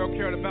the world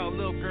cared about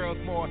little girls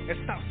more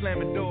and stop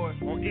slamming doors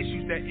on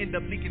issues that end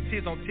up leaking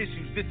tears on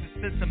tissues. This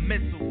is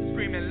sentimental,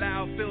 screaming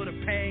loud, feel the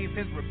pain,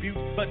 sends rebuke.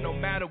 But no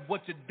matter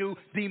what you do,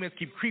 demons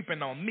keep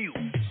creeping on mute.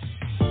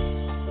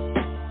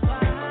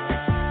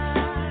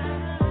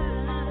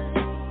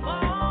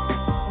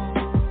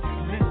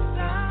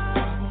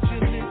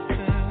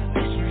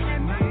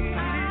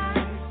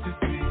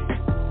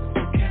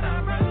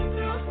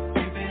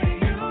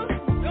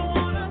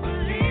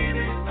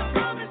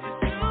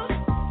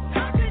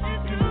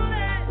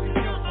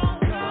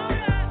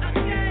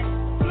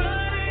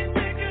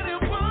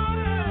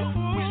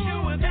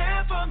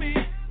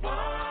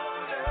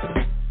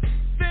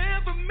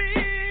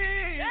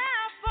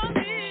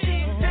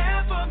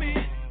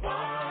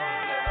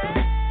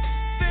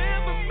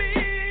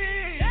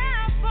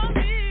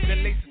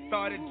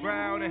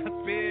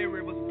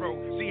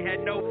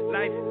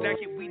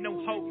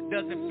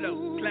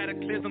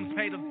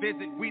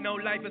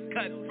 Life is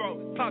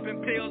cutthroat,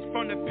 popping pills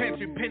from the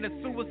pantry, pin a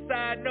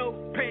suicide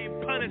note, pain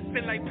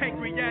punishment like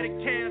pancreatic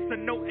cancer,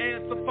 no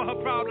answer for her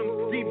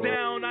problems. Deep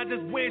down, I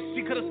just wish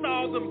she could've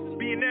solved them.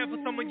 Being there for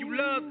someone you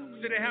love,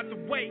 shouldn't have to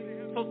wait.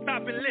 So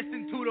stop and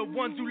listen to the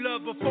ones you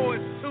love before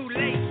it's too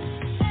late.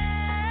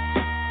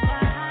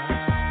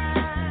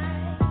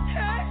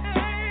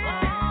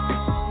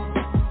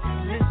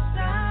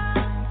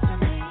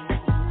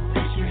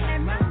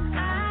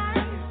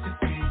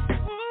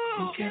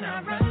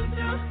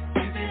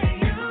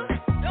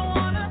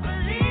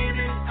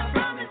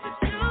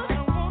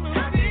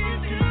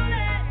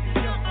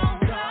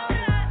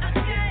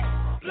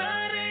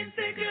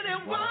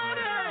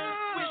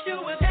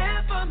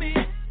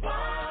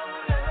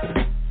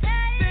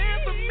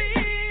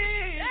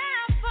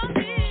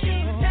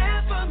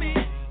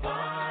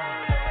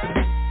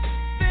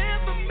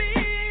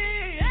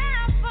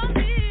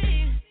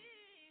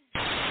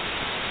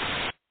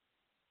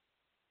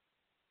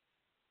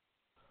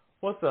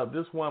 What's up?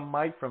 This one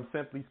Mike from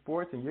Simply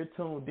Sports, and you're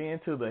tuned in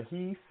to the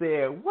He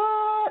Said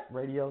What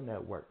Radio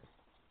Network.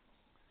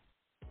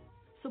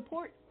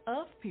 Support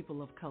of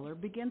people of color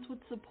begins with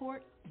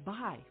support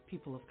by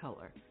people of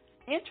color.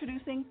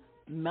 Introducing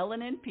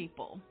Melanin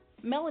People.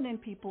 Melanin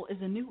People is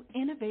a new,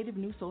 innovative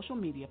new social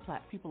media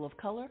platform for people of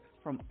color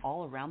from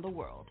all around the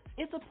world.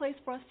 It's a place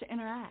for us to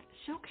interact,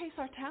 showcase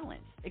our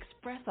talents,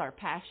 express our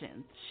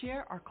passions,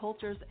 share our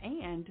cultures,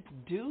 and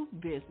do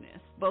business,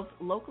 both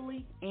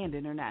locally and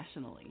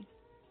internationally.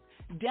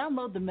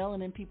 Download the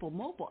Melanin People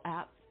mobile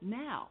app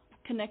now,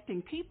 connecting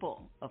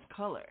people of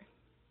color.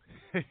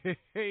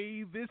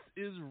 Hey, this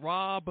is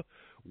Rob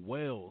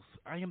Wells.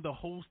 I am the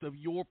host of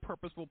Your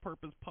Purposeful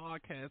Purpose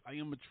podcast. I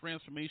am a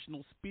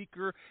transformational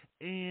speaker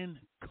and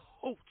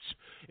coach.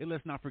 And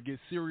let's not forget,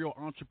 serial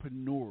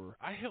entrepreneur.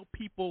 I help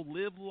people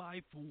live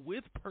life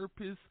with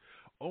purpose,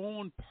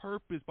 on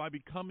purpose, by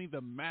becoming the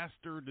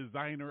master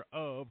designer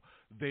of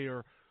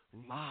their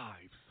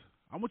lives.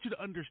 I want you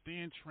to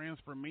understand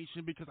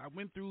transformation because I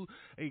went through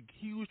a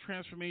huge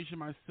transformation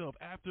myself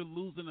after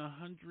losing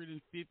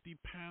 150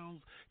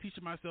 pounds,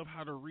 teaching myself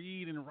how to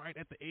read and write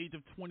at the age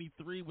of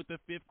 23 with a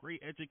 5th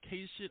grade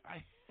education.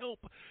 I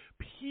help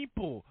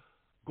people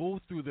go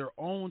through their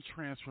own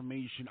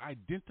transformation,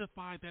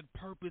 identify that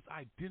purpose,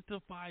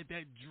 identify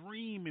that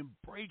dream, and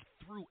break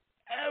through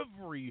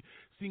every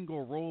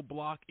single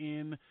roadblock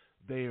in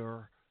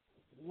their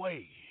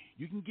way.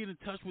 You can get in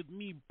touch with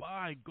me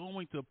by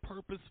going to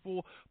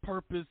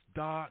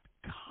purposefulpurpose.com.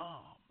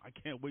 I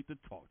can't wait to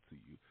talk to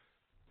you.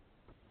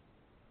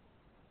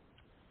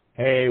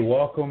 Hey,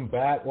 welcome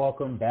back.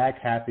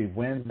 Happy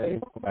Wednesday.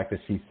 Welcome back to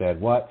She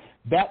Said What.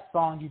 That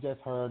song you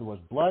just heard was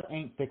Blood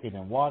Ain't Thicker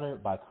Than Water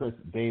by Chris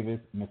Davis,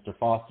 Mr.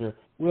 Foster,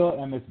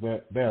 Will, and Miss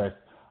Barris.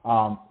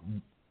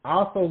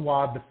 Also,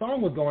 while the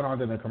song was going on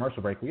during the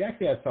commercial break, we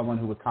actually had someone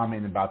who was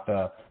commenting about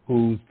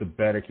who's the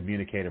better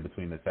communicator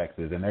between the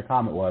sexes, and their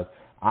comment was,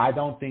 I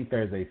don't think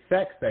there's a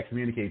sex that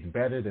communicates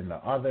better than the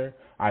other.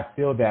 I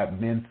feel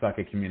that men suck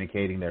at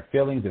communicating their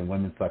feelings and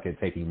women suck at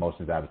taking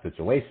emotions out of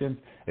situations.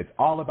 It's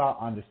all about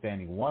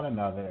understanding one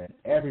another, and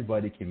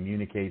everybody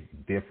communicates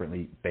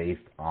differently based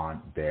on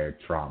their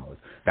traumas.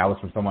 That was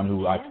from someone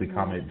who actually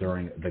commented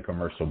during the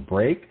commercial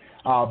break.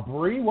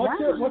 Bree, what's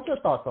your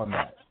thoughts on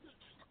that?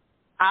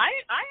 I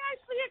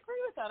actually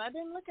agree with that. I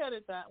didn't look at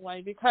it that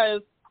way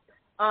because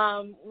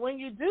when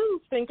you do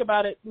think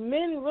about it,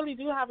 men really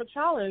do have a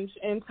challenge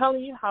in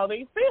telling you how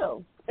they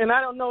feel. And I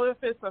don't know if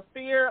it's a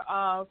fear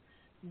of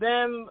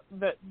them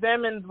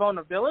in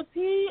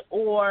vulnerability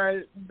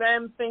or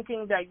them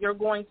thinking that you're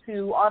going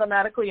to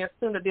automatically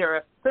assume that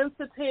they're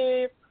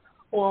sensitive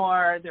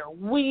or they're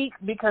weak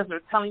because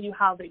they're telling you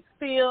how they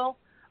feel.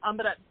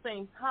 But at the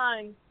same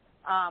time,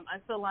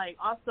 I feel like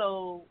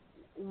also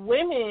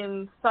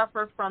women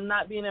suffer from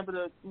not being able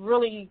to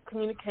really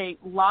communicate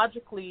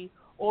logically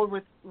or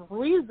with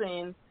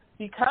reason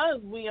because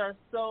we're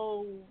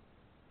so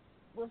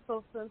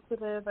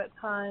sensitive at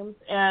times,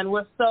 and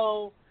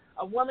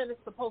a woman is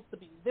supposed to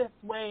be this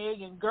way,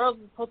 and girls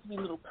are supposed to be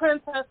little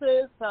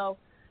princesses. So,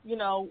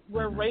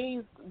 we're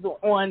raised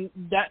on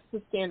that's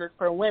the standard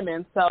for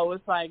women. So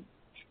it's like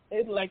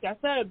I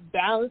said,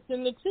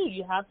 balancing the two.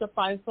 You have to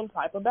find some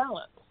type of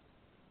balance.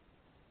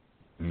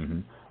 Mm-hmm.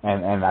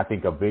 And I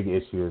think a big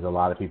issue is a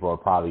lot of people are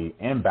probably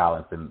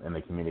imbalanced in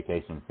the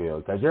communication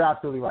field because you're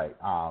absolutely right.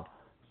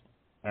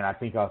 And I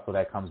think also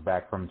that comes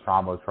back from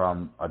traumas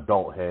from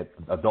childhood,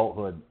 as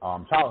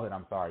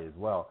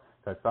well.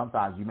 Because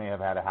sometimes you may have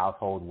had a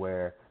household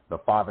where the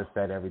father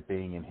said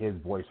everything and his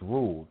voice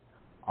ruled.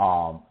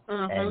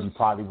 And you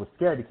probably were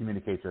scared to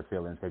communicate your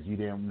feelings because you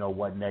didn't know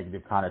what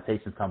negative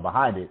connotations come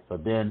behind it. So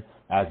then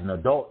as an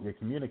adult, you're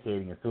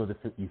communicating. As soon as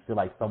you feel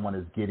like someone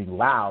is getting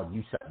loud,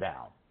 you shut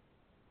down.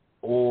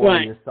 Or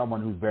you're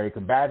someone who's very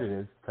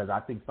combative, because I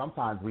think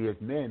sometimes we as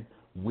men,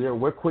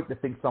 we're quick to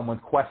think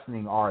someone's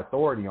questioning our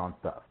authority on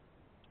stuff.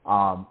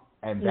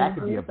 And that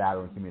could be a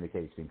battle in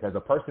communication, because a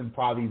person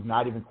probably is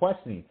not even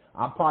questioning.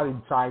 I'm probably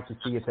trying to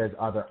see if there's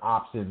other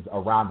options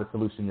around the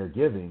solution you're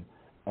giving,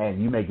 and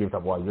you may give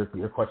up, well,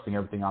 you're questioning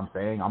everything I'm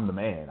saying. I'm the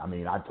man. I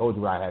mean, I told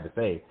you what I had to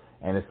say.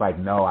 And it's like,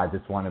 no, I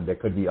just wanted, there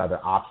could be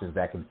other options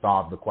that can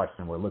solve the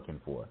question we're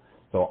looking for.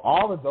 So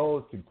all of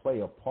those can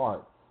play a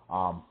part,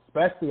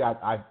 especially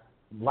I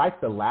like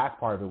the last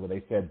part of it where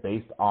they said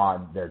based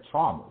on their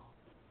traumas,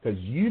 because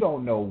you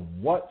don't know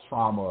what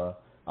trauma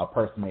a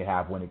person may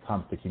have when it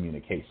comes to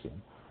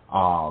communication.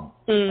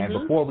 And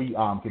before we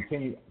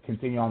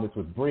continue on this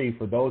with Bree,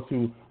 for those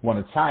who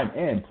want to chime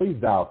in, please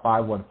dial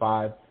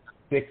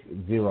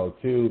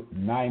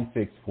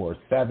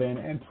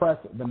 515-602-9647 and press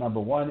the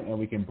number 1, and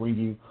we can bring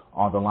you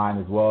on the line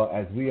as well,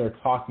 as we are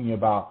talking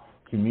about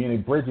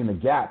bridging the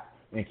gap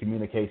in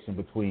communication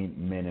between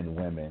men and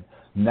women.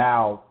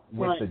 Now,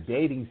 with the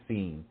dating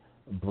scene,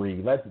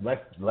 Bree, let's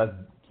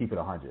keep it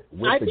 100.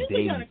 With the dating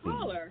we got a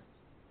caller.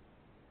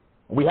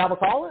 We have a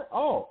caller?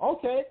 Oh,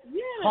 okay.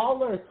 Yeah.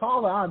 Caller,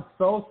 I'm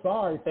so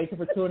sorry. Thank you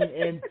for tuning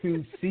in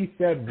to She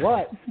Said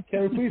What.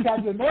 Can we please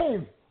have your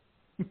name?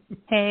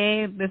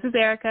 Hey, this is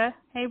Erica.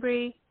 Hey,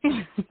 Bree.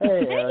 Hey,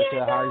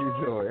 Erica. How are you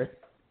doing?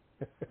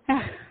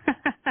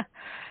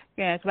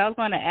 Yeah, so I was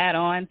going to add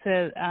on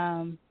to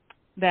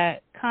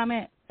that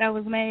comment that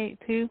was made,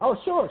 too. Oh,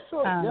 sure.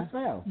 Yes,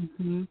 ma'am.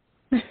 Mm-hmm.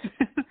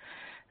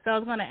 So I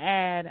was going to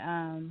add,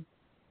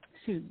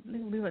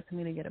 leave it to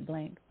me to get a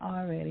blank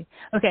already.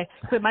 Okay,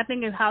 so my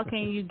thing is, how can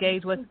you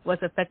gauge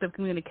what's effective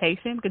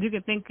communication? Because you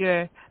can think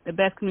you're the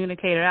best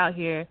communicator out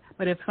here,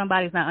 but if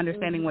somebody's not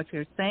understanding what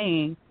you're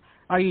saying,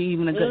 are you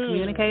even a good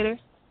communicator?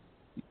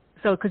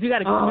 So, because you got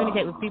to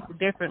communicate with people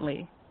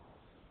differently.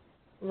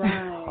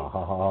 Right.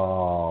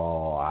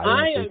 Oh,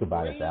 I didn't think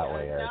about it that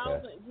way,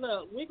 Erica.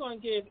 Look, we're going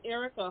to give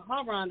Erica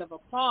a round of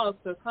applause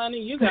because,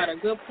 honey, you got a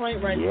good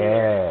point right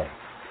there. Yeah.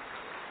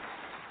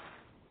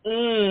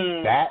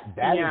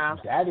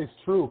 That is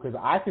true, because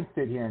I can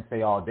sit here and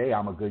say all day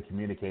I'm a good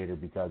communicator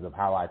because of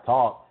how I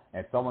talk,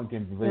 and someone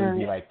can literally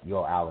be like,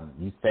 yo, Alan,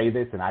 you say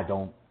this and I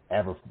don't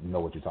ever know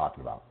what you're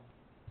talking about.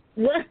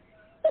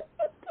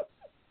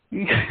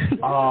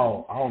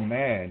 Oh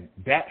man,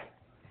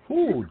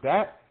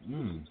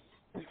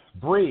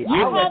 Bree,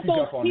 I'll let you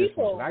jump on this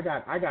one. I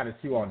got to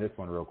chew on this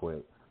one real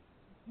quick.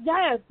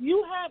 Yes,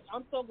 you have.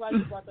 I'm so glad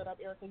you brought that up,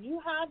 Erica. You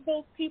have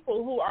those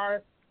people who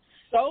are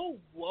so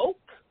woke,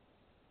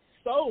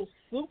 so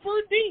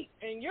super deep,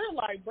 and you're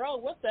like, bro,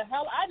 what the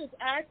hell? I just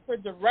asked for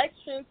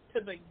directions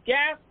to the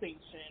gas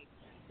station.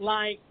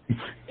 Like,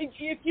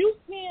 if you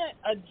can't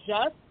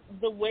adjust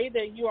the way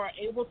that you are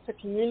able to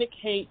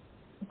communicate,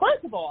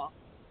 first of all,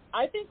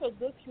 I think a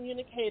good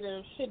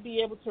communicator should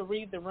be able to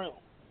read the room,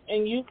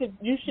 and you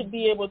should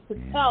be able to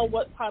tell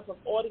what type of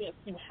audience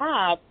you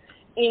have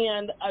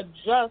and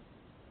adjust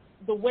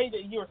the way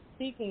that you're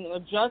speaking,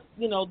 adjust,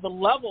 the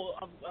level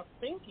of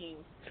thinking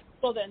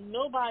so that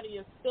nobody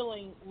is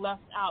feeling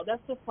left out.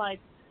 That's just like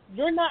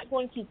you're not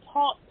going to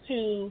talk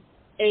to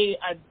a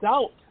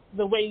adult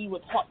the way you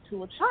would talk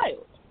to a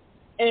child.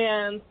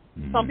 And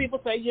some people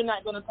say you're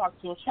not going to talk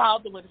to a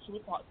child the way that you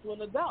would talk to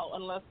an adult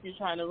unless you're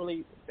trying to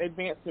really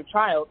advance your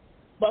child.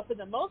 But for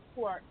the most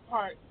part,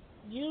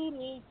 you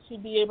need to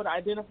be able to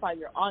identify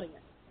your audience.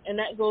 And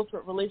that goes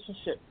with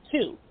relationships,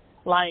 too.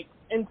 Like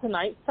in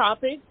tonight's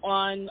topic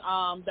on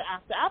the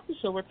After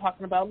Show, we're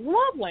talking about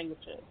love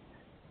languages.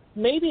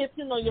 Maybe if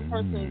you know your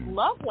person's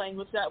love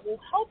language, that will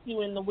help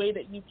you in the way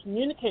that you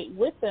communicate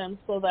with them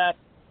so that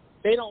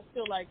they don't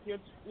feel like you're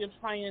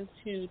trying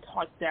to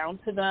talk down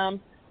to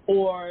them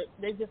or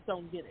they just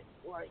don't get it,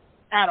 like,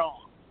 at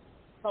all.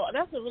 So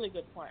that's a really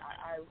good point.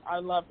 I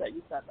love that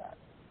you said that.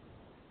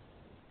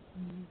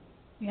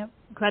 Yep.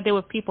 Because I deal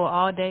with people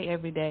all day,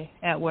 every day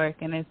at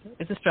work, and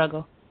it's a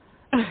struggle.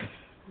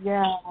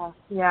 Yeah,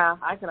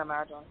 I can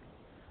imagine.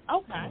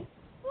 Okay.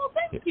 Well,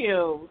 thank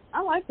you.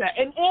 I like that.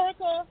 And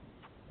Erica,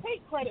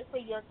 take credit for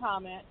your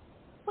comment.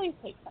 Please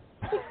take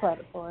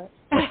credit for it.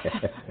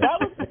 that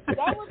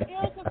was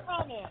Erica's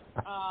comment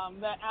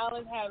that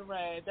Alan had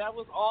read. That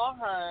was all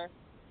her,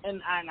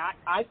 and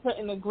I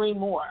couldn't agree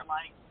more.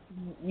 Like,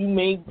 you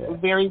made a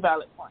very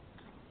valid point.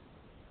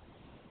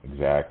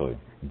 Exactly.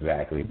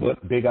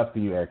 But big up to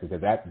you, Erica,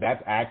 because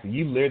that's actually,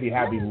 you literally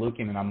have me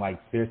looking, and I'm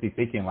like seriously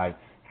thinking, like,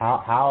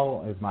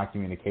 how is my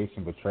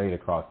communication portrayed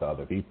across to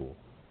other people?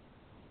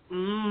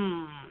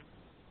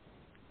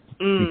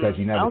 Because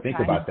you never think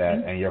about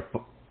that, and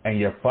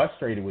you're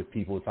frustrated with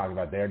people talking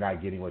about they're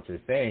not getting what you're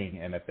saying,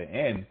 and at the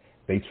end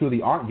they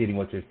truly aren't getting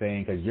what you're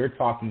saying because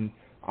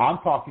I'm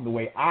talking the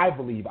way I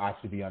believe I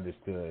should be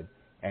understood,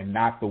 and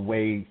not the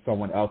way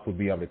someone else would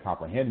be able to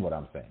comprehend what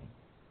I'm saying.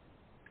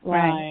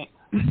 Right.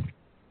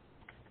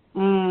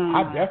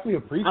 I definitely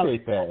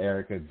appreciate that,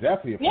 Erica.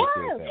 Definitely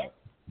appreciate that.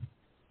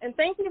 And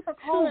thank you for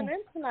calling in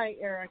tonight,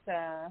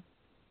 Erica.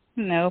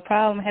 No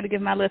problem. I had to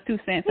give my little 2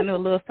 cents. I knew a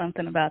little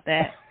something about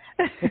that.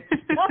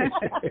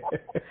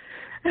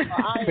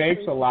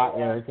 Thanks a lot,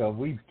 Erica.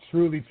 We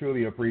truly,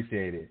 truly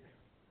appreciate it.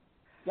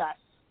 Yes.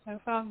 No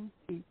problem.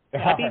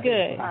 Y'all be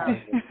good.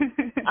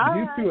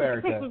 You too,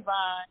 Erica.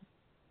 Bye.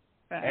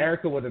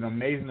 Erica with an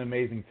amazing,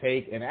 amazing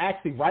take. And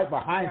actually, right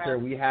behind her,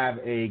 we have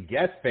a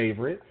guest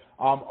favorite.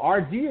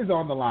 RG is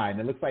on the line.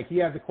 It looks like he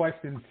has a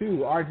question,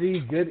 too.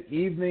 RG, good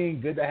evening.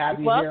 Good to have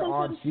you here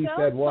on She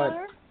Said What.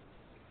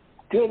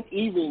 Good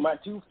evening. My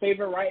two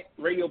favorite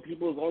radio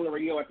people is on the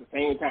radio at the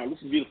same time.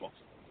 This is beautiful.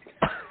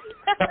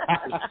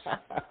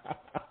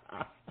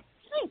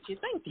 Thank you.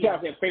 You guys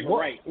have favorite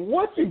right.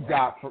 What you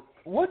got for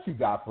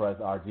us,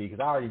 RG? Because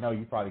I already know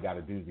you probably got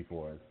a doozy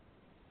for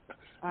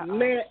us.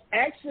 Man,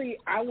 actually,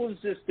 I was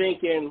just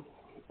thinking,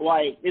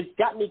 like, it's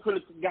got a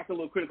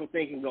little critical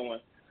thinking going,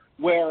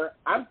 where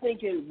I'm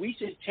thinking we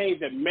should change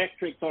the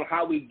metrics on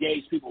how we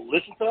gauge people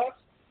listen to us,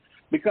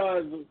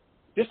 because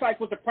just like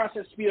with the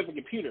process speed of a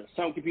computer,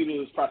 some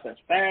computers process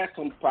fast,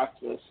 some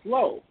process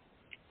slow.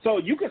 So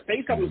you can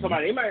say something to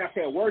somebody, they might not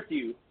say a word to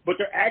you, but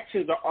their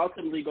actions are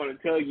ultimately going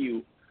to tell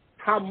you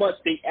how much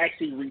they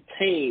actually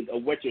retained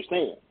of what you're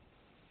saying.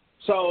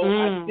 So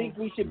I think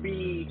we should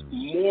be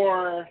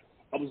more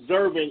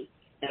observant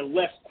and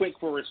less quick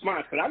for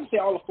response. Because I can say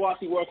all the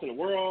flossy words in the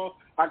world,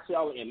 I can say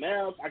all the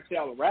MLs, I can say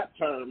all the rap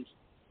terms,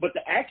 but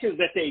the actions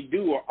that they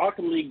do are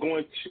ultimately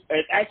going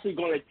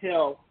to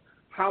tell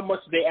how much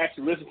they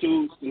actually listen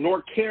to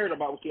nor cared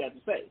about what you have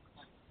to say.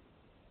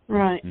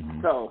 Right.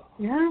 So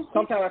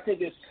sometimes I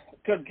think it's,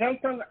 because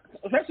sometimes,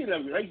 especially in a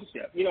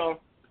relationship,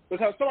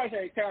 because somebody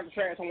say, take out the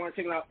trash, I want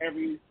to take it out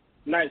every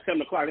night at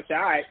 7 o'clock. They say,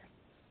 all right.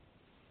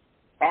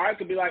 All right,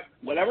 could be like,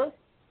 whatever.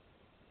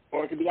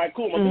 Or it could be like,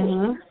 cool, I'm going to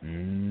do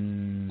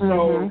it.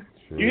 So,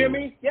 you hear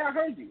me? Yeah, I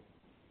heard you.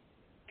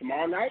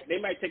 Tomorrow night, they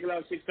might take it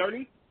out at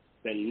 6:30.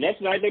 The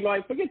next night, they might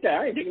like, forget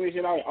that. I ain't taking this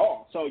shit out at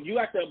all. So you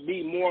have to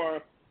be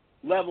more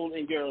leveled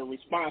in your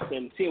response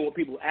and seeing what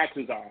people's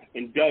actions are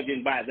and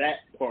judging by that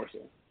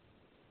portion.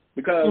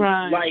 Because,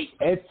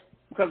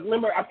 because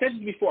remember, I've said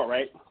this before,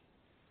 right?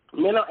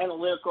 Men are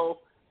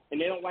analytical,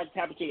 and they don't like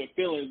tapping into their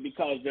feelings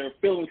because their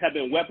feelings have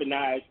been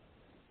weaponized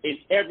in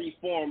every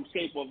form,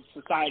 shape of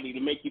society to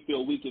make you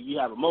feel weak if you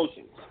have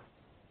emotions.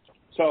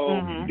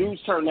 So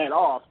dudes turn that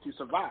off to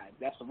survive.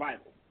 That's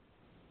survival.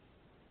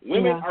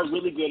 Women are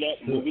really good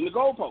at moving the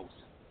goalposts.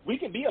 We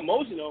can be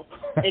emotional,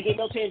 and then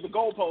they'll change the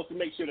goalposts to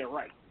make sure they're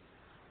right.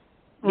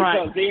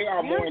 Because they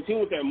are more in tune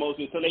with their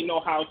emotions, so they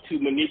know how to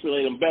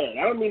manipulate them better.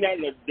 I don't mean that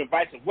in a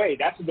divisive way.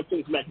 That's a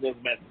defense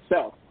mechanism as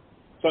itself.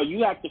 So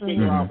you have to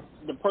figure out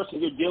the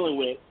person you're dealing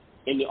with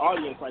in the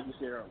audience, like you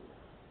said earlier.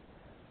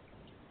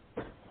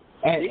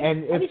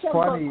 And it's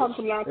funny.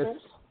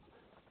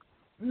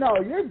 No,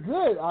 you're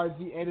good,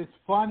 RG. And it's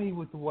funny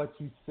with what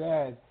you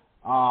said,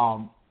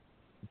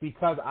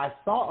 because I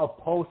saw a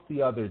post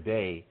the other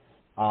day.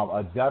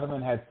 A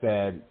gentleman had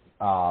said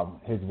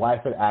his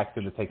wife had asked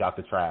him to take out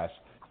the trash,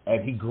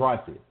 and he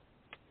grunted.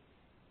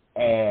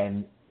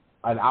 And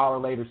an hour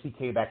later, she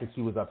came back and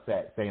she was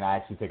upset, saying, I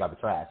actually take out the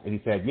trash. And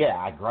he said, yeah,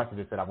 I grunted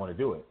and said I want to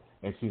do it.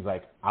 And she's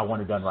like, I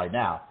want it done right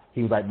now.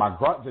 He was like, my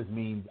grunt just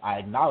means I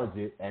acknowledge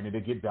it and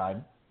it'll get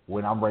done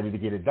when I'm ready to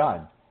get it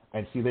done.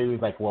 And she literally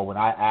was like, well, when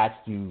I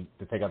asked you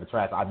to take out the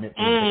trash, I meant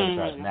for you to take out the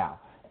trash now.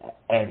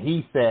 And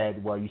he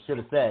said, well, you should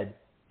have said,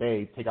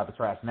 babe, take out the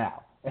trash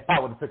now. And I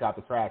would have took out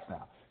the trash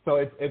now. So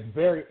it's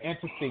very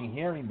interesting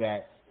hearing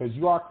that, because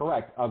you are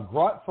correct. A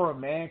grunt for a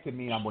man can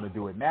mean I'm going to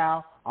do it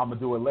now, I'm going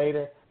to do it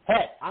later.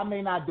 Heck, I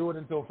may not do it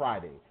until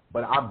Friday,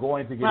 but I'm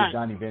going to get it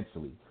done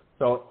eventually.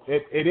 So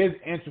it is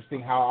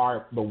interesting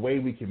how the way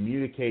we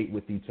communicate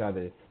with each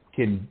other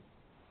can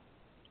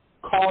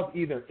cause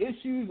either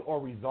issues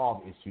or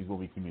resolve issues when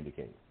we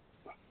communicate.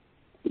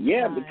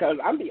 Yeah, because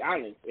I'm be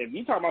honest, if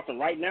you talking about some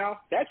right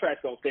now, that trash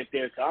don't sit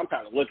there, so I'm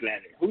kind of looking at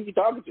it. Who you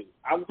talking to?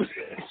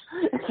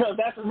 So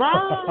that's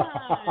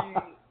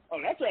right.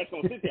 Oh, that trash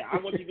gonna sit there. I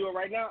want you to do it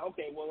right now.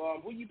 Okay, well,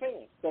 who you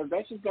paying? Because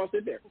that's just gonna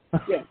sit there.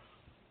 Yeah.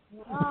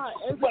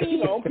 But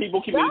you know,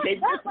 people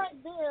communicate. That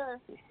right there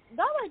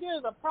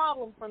is a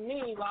problem for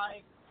me.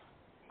 Like,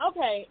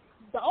 okay,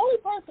 the only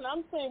person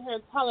I'm sitting here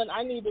telling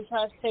I need the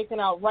trash taken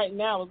out right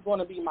now is going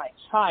to be my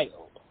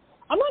child.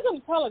 I'm not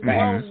going to tell a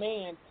grown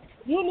man,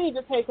 you need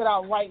to take it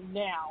out right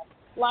now.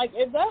 Like,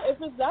 if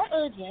it's that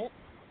urgent,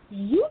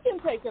 you can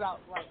take it out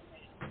right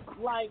now.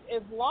 Like,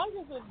 as long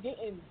as it's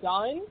getting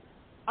done.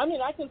 I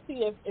mean, I can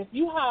see if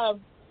you have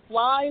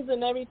flies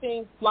and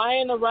everything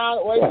flying around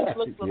or it just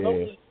looks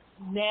remotely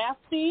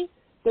nasty,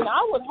 then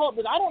I would hope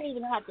that I don't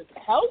even have to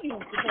tell you to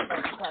take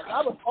out the trash.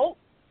 I would hope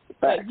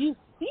that you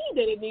see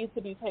that it needs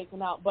to be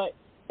taken out. But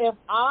if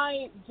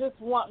I just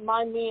want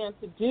my man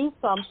to do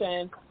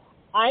something,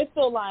 I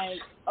feel like,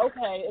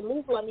 okay, at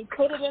least let me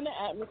put it in the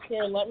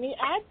atmosphere. Let me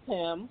ask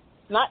him,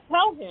 not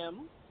tell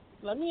him.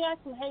 Let me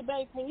ask him, hey,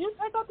 babe, can you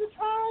take out the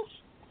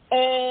trash?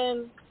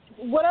 And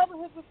whatever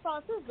his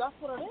response is, that's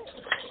what it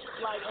is.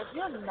 Like, if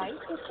you're nice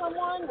to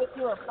someone with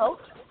your approach,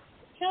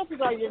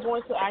 chances are you're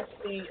going to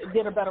actually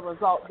get a better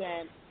result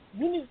than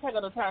you need to take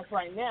out the trash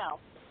right now.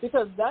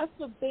 Because that's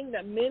the thing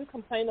that men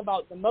complain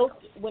about the most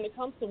when it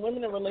comes to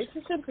women in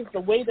relationships is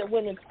the way that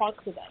women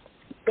talk to them.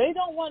 They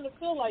don't want to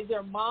feel like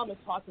their mom is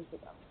talking to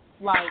them,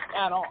 like,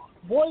 at all.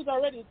 Boys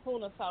already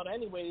tune us out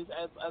anyways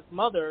as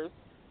mothers,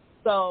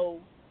 so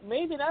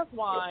maybe that's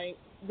why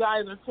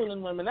guys are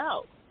tuning women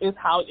out, is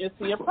how it's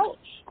the approach.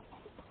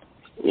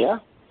 Yeah.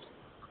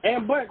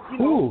 But, you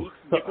know,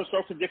 different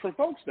strokes for different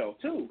folks, though,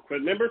 too.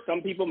 Remember,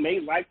 some people may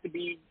like to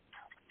be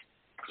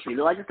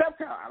treated like a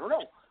stepchild. I don't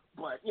know.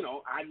 But, you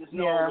know, I just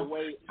know the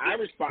way I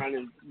respond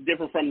is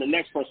different from the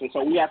next person.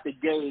 So we have to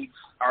gauge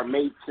our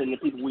mates and the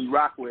people we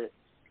rock with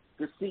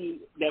to see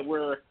that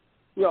we're,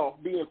 you know,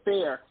 being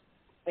fair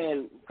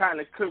and kind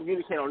of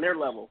communicate on their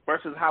level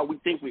versus how we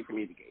think we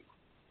communicate.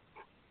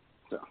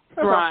 So,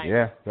 right.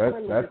 Yeah,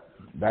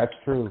 that's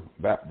true.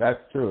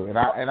 That's true. And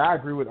I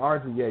agree with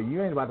RG. Yeah,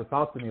 you ain't about to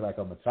talk to me like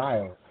I'm a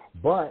child.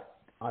 But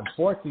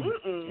unfortunately,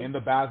 in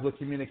the battles with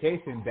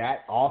communication,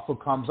 that also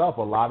comes up.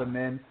 A lot of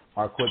men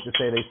are quick to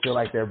say they feel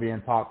like they're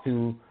being talked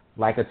to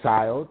like a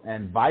child,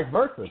 and vice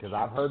versa. Because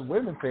I've heard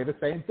women say the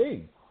same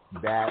thing,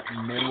 that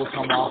men will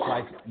come off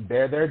like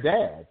they're their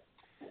dad.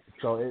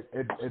 So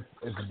it's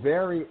a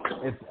very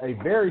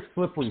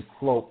slippery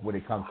slope when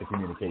it comes to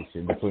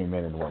communication between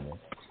men and women.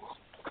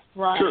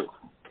 Right. True.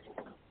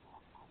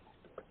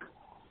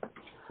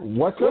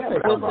 What's your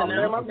take on that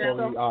before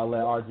we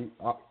let RG?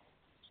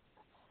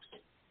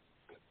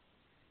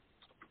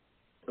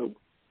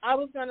 I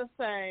was gonna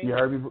say. You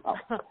heard me.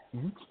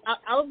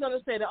 I was gonna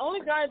say the only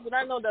guys that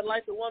I know that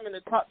like a woman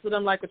to talk to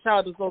them like a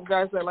child is those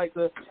guys that like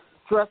to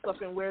dress up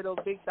and wear those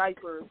big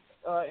diapers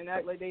and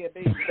act like they a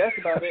baby. That's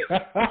about it.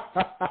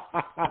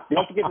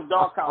 Don't forget the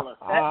dog collar.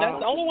 That's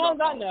the only ones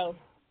I know.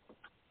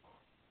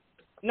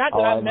 Not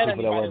that I've met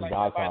anybody like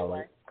that, by the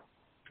way.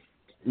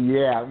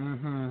 Yeah.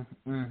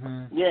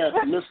 Yeah,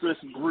 Mistress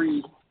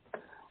Bree.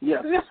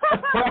 Yeah.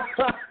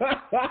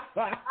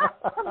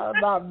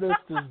 Not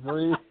Mistress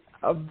Bree.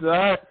 I'm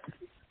done.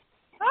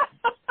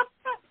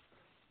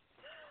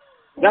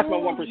 That's my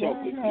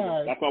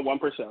 1%. That's my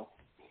 1%.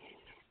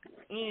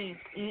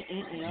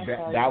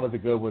 That was a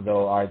good one,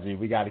 though, RG.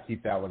 We got to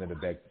keep that one in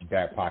the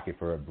back pocket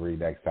for a Bree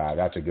next time.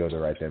 That's a good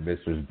one right there,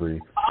 Mistress Bree.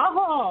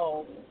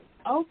 Oh,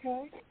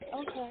 okay.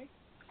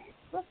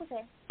 That's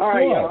okay. All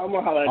right, y'all. I'm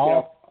going to holler at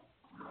y'all.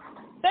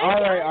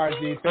 All right,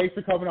 RG. Thanks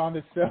for coming on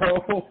the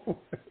show.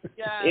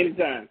 Yeah.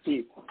 Anytime.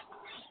 Keep.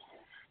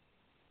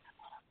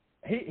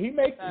 He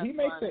makes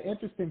an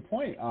interesting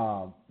point.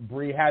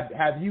 Bree,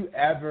 have you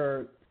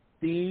ever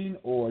seen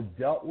or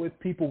dealt with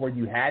people where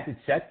you had to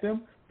check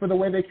them for the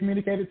way they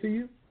communicated to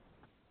you?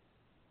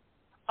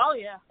 Oh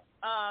yeah.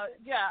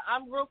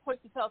 I'm real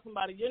quick to tell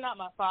somebody you're not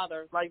my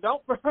father. Like,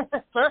 don't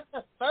first.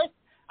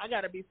 I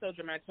gotta be so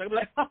dramatic. I'm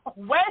like, oh,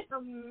 wait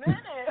a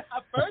minute.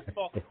 First of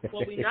all,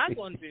 what we not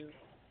gonna do?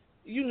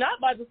 You're not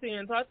about to sit here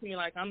and talk to me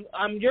like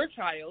I'm your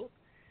child.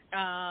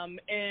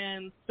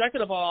 And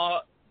second of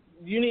all,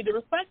 you need to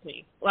respect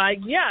me. Like,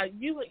 yeah,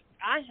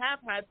 I have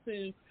had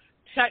to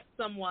check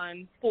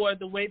someone for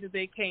the way that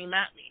they came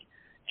at me.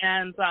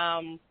 And,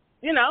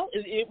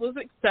 it was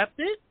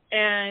accepted.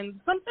 And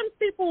sometimes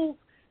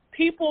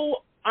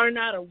people are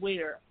not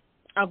aware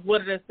of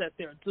what it is that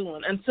they're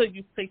doing until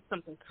you say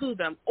something to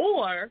them.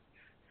 Or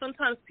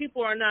sometimes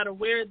people are not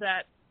aware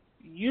that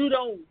you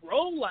don't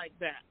roll like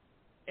that.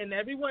 And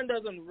everyone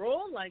doesn't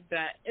roll like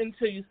that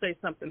until you say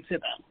something to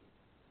them.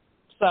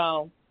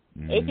 So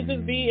it could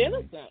just be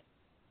innocent.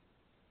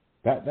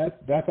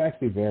 That's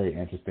actually very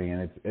interesting,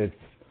 and it's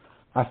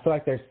I feel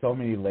like there's so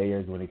many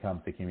layers when it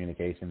comes to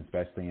communication,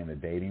 especially in the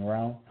dating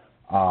realm.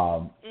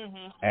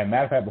 And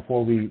matter of fact,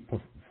 before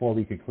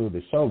we conclude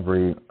the show,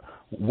 Bree,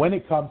 when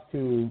it comes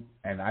to,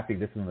 and I think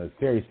this is a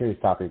serious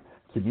topic,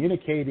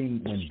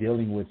 communicating when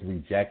dealing with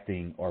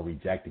rejecting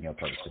a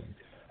person.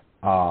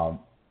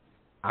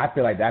 I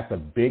feel like that's a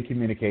big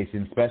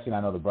communication, especially, and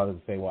I know the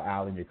brothers say, well,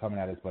 Alan, you're coming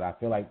at us, but I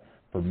feel like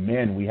for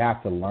men, we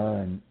have to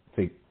learn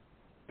to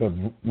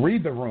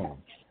read the room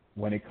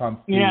when it comes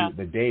to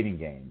the dating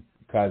game.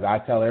 Because I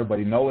tell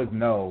everybody, no is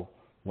no.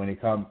 When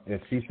it comes,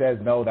 if she says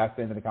no, that's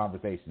the end of the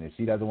conversation. If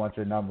she doesn't want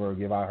your number or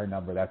give out her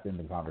number, that's the end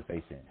of the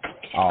conversation.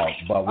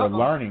 But we're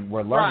learning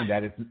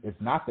that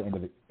it's not the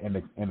end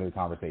of the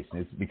conversation.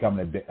 It's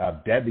becoming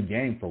a deadly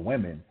game for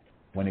women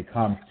when it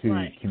comes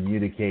to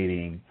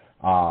communicating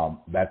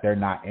that they're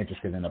not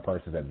interested in a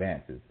person's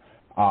advances.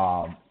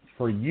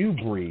 For you,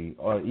 Bree,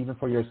 or even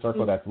for your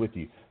circle that's with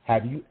you,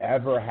 have you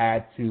ever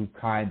had to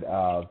kind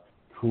of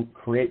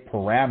create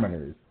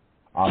parameters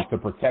to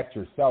protect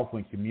yourself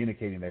when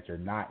communicating that you're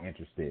not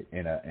interested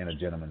in a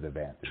gentleman's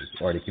advances,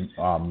 or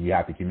you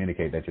have to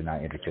communicate that you're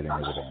not interested in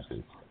his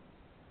advances?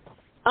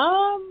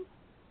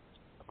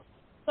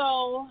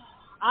 So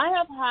I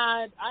have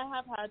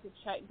had to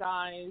check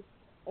guys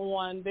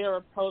on their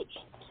approach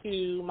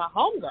to my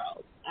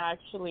homegirls.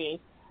 Actually,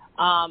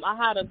 I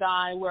had a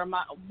guy where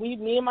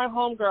me and my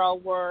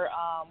homegirl were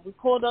we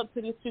pulled up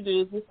to these two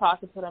dudes. We was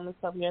talking to them and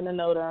stuff, getting to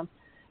know them.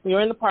 We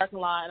were in the parking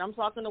lot, and I'm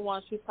talking to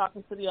one, she's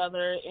talking to the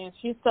other, and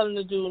she's telling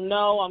the dude,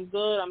 no, I'm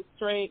good, I'm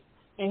straight.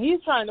 And he's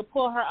trying to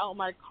pull her out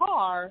my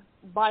car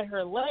by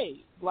her leg.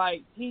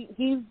 Like, he's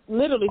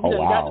literally,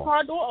 got the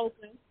car door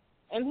open,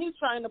 and he's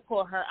trying to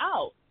pull her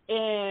out.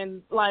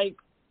 And, like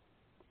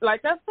I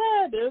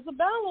said, there's a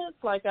balance.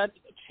 Like, I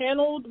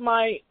channeled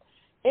my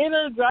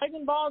inner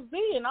Dragon Ball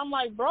Z, and I'm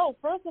like, bro,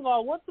 first of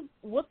all, what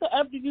the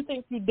F do you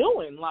think you're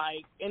doing?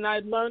 Like, and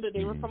I learned that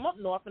they were from up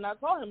north, and I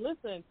told him,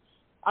 listen,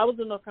 I was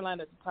in North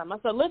Carolina at the time. I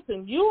said,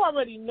 listen, you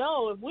already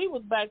know if we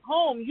was back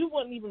home, you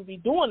wouldn't even be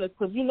doing this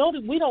because you know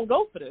that we don't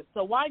go for this.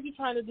 So why are you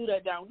trying to do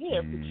that down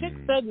here? If the chick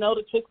said no,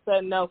 the chick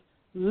said no,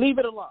 leave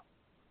it alone.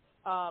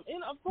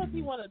 And, of course,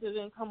 he wanted to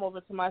then come over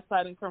to my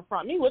side and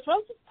confront me, which I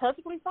was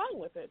perfectly fine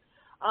with it.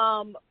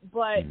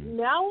 But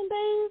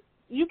nowadays,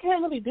 you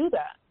can't really do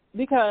that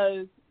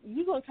because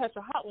you're going to catch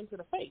a hot one to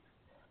the face.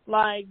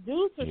 Like,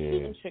 dudes are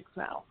shooting chicks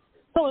now.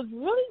 So it's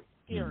really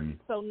scary.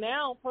 So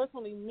now,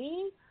 personally,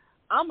 me,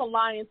 I'm going to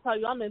lie and tell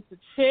you I'm into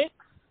chicks,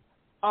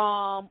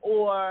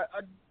 or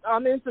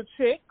I'm into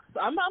chicks.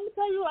 I'm going to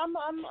tell you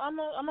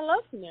I'm a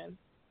lesbian.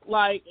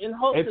 Like, in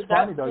hopes it's that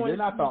funny, that's though. going You're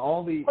not the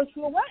only push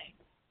you away.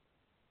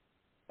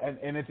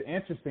 And it's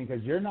interesting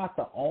because you're not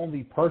the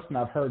only person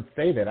I've heard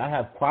say that. I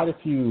have quite a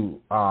few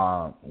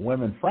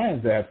women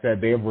friends that have said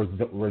they have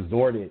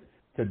resorted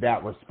to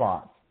that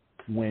response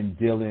when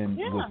dealing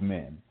with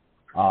men.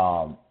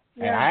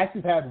 And I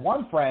actually had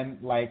one friend,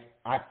 like,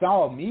 I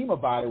saw a meme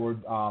about it where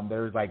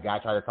there was, like, a guy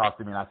tried to talk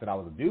to me and I said I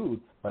was a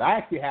dude. But I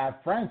actually have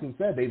friends who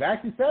said, they've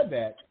actually said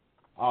that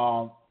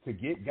to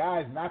get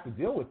guys not to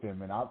deal with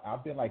them. And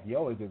I've been like,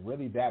 yo, is it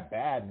really that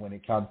bad when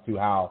it comes to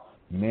how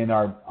men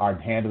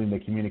are handling the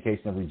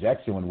communication of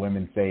rejection when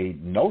women say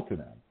no to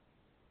them?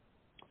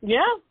 Yeah.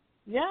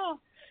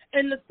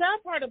 And the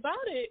sad part about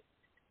it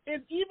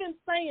is even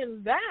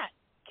saying that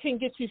can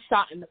get you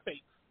shot in the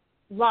face.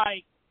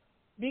 Like,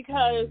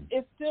 because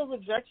it's still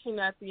rejection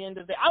at the end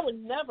of the day. I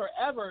would never,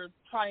 ever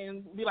try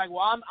and be like,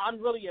 well, I'm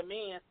really a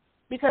man,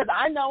 because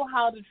I know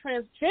how the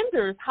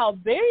transgenders, how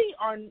they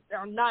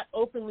are not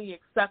openly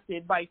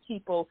accepted by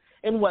people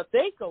and what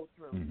they go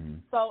through.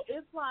 So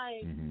it's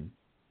like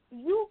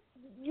you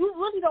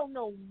really don't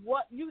know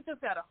what, you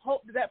just got to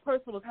hope that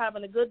person was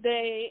having a good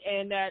day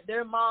and that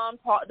their mom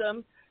taught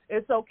them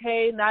it's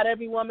okay, not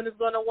every woman is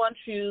going to want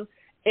you,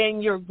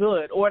 and you're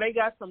good, or they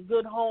got some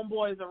good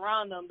homeboys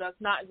around them that's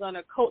not going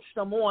to coach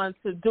them on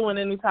to doing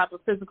any type of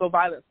physical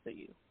violence to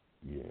you.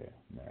 Yeah,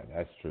 man,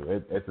 that's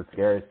true. It's a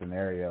scary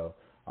scenario.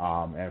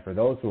 And for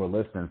those who are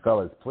listening,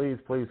 fellas, please,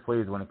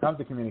 when it comes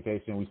to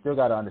communication, we still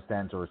got to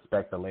understand to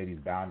respect the ladies'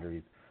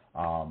 boundaries,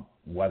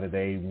 whether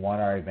they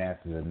want our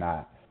advances or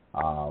not.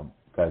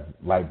 Because,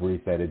 like Bree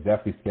said, it's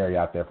definitely scary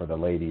out there for the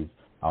ladies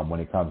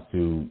when it comes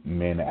to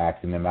men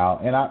asking them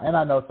out. And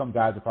I know some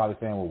guys are probably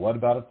saying, well, what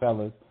about the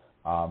fellas?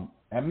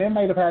 And men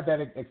may have had that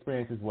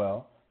experience as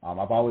well.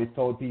 I've always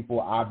told people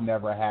I've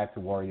never had to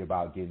worry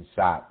about getting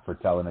shot for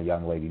telling a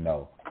young lady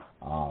no,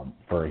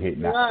 for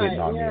hitting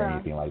on me or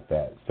anything like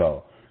that.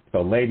 So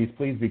ladies,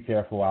 please be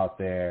careful out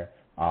there.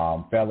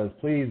 Fellas,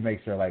 please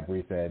make sure, like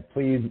Bree said,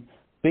 please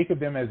think of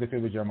them as if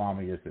it was your mom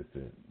or your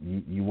sister.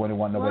 You wouldn't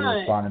want nobody Right.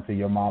 responding to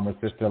your mom or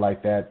sister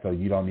like that, so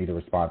you don't need to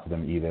respond to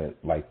them either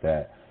like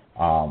that.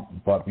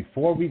 But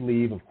before we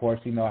leave, of course,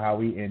 you know how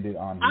we ended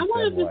on. I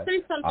wanted to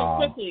say something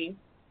quickly.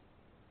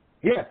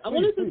 Yes, I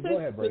wanted to please, say go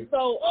ahead, Bree.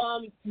 so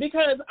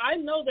because I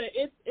know that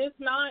it's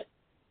not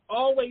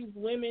always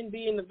women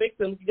being the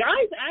victims.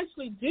 Guys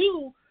actually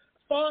do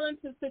fall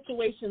into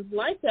situations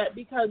like that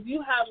because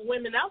you have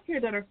women out here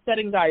that are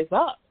setting guys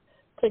up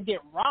to get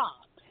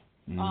robbed.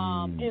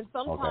 And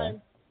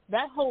sometimes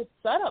that whole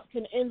setup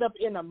can end up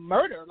in a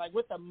murder, like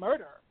with a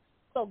murder.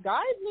 So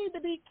guys need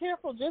to be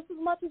careful just as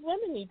much as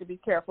women need to be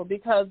careful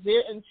because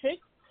they're in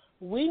chicks.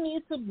 We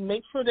need to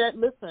make sure that,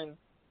 listen,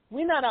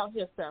 we're not out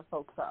here setting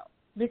folks up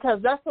because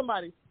that's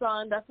somebody's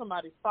son, that's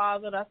somebody's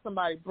father, that's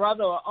somebody's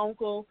brother or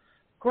uncle,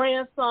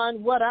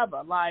 grandson,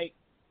 whatever. Like,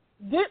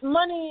 get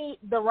money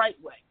the right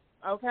way,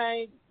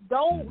 okay?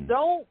 Don't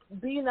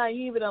be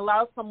naive and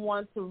allow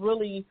someone to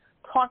really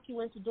talk you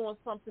into doing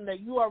something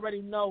that you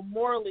already know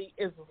morally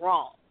is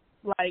wrong.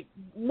 Like,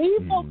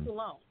 leave folks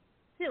alone,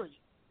 period.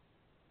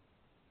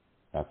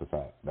 That's a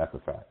fact.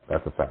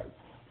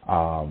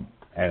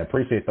 And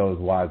appreciate those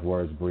wise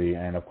words, Bree.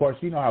 And, of course,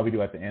 you know how we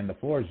do at the end. The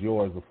floor is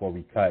yours before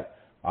we cut.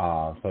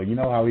 So you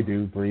know how we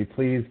do, Bree.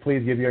 Please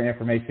give your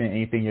information,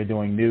 anything you're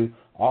doing new.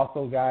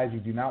 Also, guys, you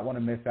do not want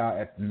to miss out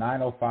at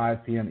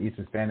 9:05 p.m.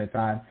 Eastern Standard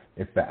Time.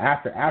 It's the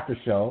after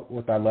show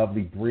with our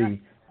lovely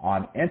Bree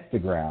on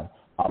Instagram.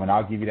 And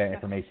I'll give you that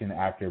information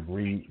after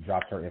Bree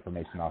drops her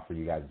information off for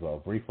you guys as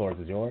well. Bree, floor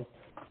is yours.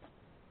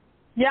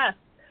 Yes.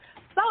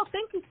 So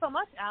thank you so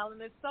much,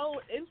 Alan. It's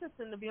so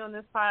interesting to be on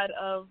this side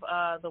of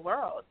the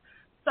world.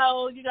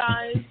 So, you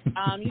guys,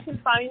 you can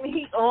find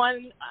me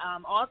on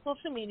all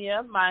social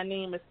media. My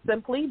name is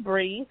Simply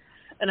Bree,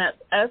 and that's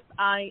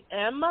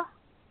S-I-M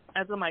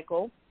as in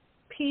Michael,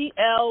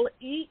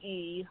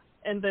 P-L-E-E,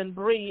 and then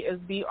Bree is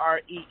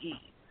B-R-E-E.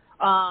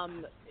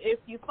 If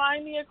you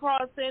find me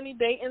across any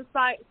dating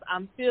sites,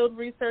 I'm field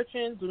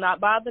researching. Do not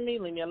bother me.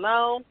 Leave me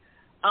alone.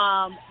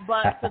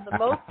 But for the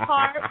most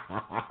part,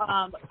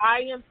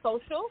 I am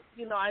social.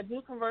 You know, I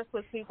do converse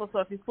with people. So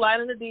if you slide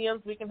in the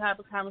DMs, we can have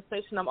a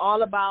conversation. I'm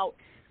all about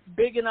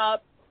bigging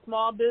up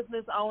small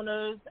business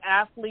owners,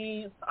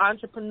 athletes,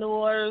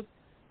 entrepreneurs,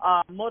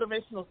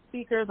 motivational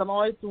speakers. I'm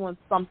always doing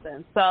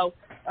something. So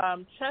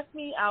check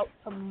me out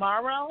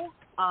tomorrow.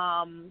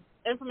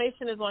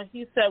 Information is on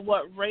He Said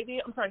What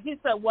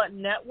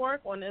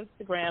Network on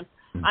Instagram.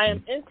 I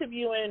am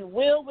interviewing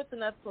Will with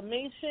an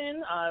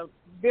exclamation, a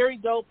very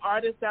dope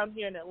artist down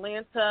here in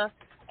Atlanta,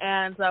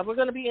 and we're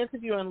going to be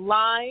interviewing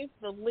live.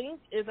 The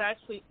link is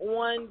actually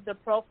on the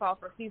profile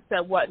for He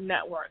Said What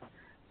Network.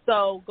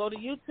 So go to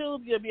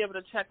YouTube. You'll be able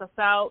to check us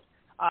out.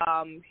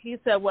 He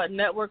Said What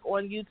Network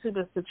on YouTube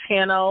is the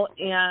channel.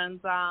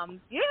 And,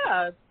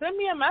 send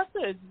me a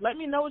message. Let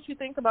me know what you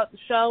think about the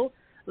show.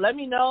 Let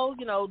me know,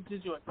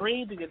 did you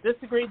agree? Did you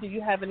disagree? Do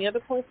you have any other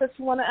points that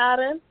you want to add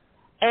in?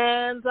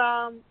 And,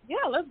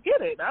 let's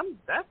get it.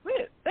 That's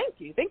it. Thank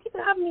you. Thank you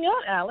for having me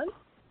on, Alan.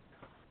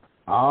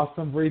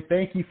 Awesome, Bree.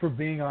 Thank you for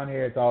being on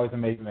here. It's always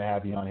amazing to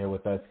have you on here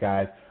with us,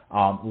 guys.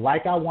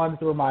 Like I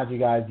wanted to remind you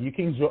guys, you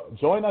can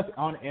join us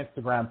on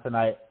Instagram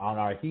tonight on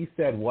our He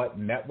Said What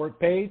Network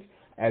page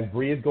as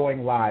Bree is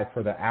going live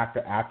for the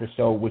after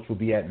show, which will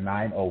be at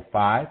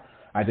 9:05.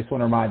 I just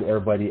want to remind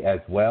everybody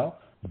as well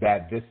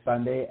that this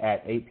Sunday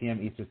at 8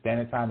 p.m. Eastern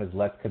Standard Time is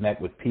Let's Connect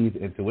with P's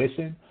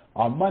Intuition.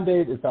 On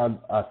Mondays, it's on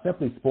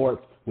Simply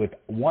Sports with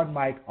One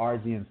Mike,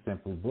 RG, and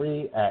Simply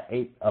Bree at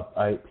 8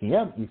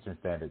 p.m. Eastern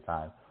Standard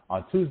Time.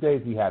 On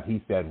Tuesdays, we have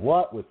He Said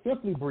What with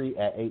Simply Bree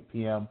at 8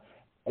 p.m.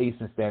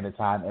 Eastern Standard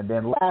Time. And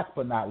then last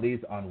but not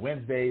least, on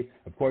Wednesdays,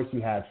 of course,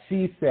 you have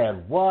She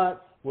Said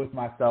What with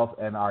myself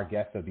and our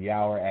guest of the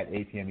hour at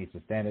 8 p.m.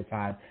 Eastern Standard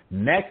Time.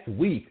 Next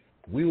week,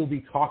 we will be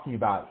talking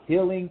about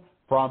healing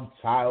from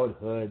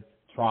childhood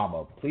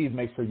trauma. Please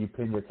make sure you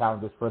pin your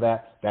calendars for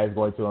that. That is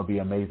going to be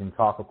amazing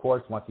talk. Of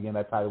course, once again,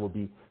 that title will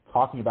be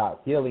talking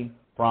about healing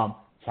from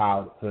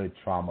childhood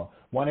trauma.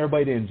 Want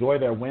everybody to enjoy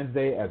their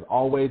Wednesday. As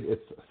always,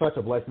 it's such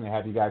a blessing to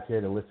have you guys here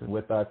to listen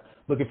with us.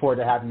 Looking forward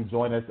to having you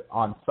join us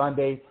on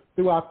Sunday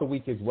throughout the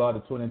week as well to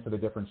tune into the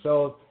different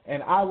shows.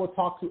 And I will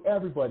talk to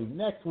everybody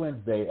next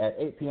Wednesday at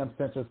 8 p.m.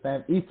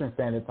 Eastern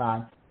Standard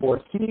Time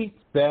for She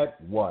Said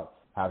What.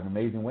 Have an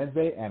amazing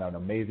Wednesday and an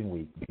amazing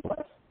week. Be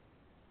blessed.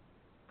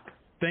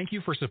 Thank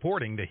you for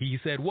supporting the He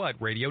Said What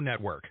Radio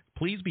Network.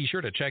 Please be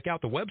sure to check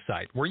out the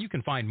website where you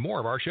can find more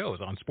of our shows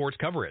on sports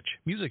coverage,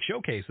 music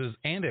showcases,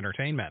 and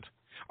entertainment.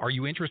 Are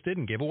you interested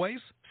in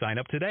giveaways? Sign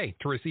up today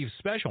to receive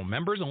special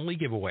members-only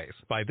giveaways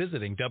by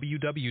visiting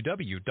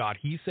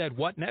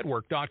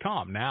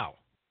www.hesaidwhatnetwork.com now.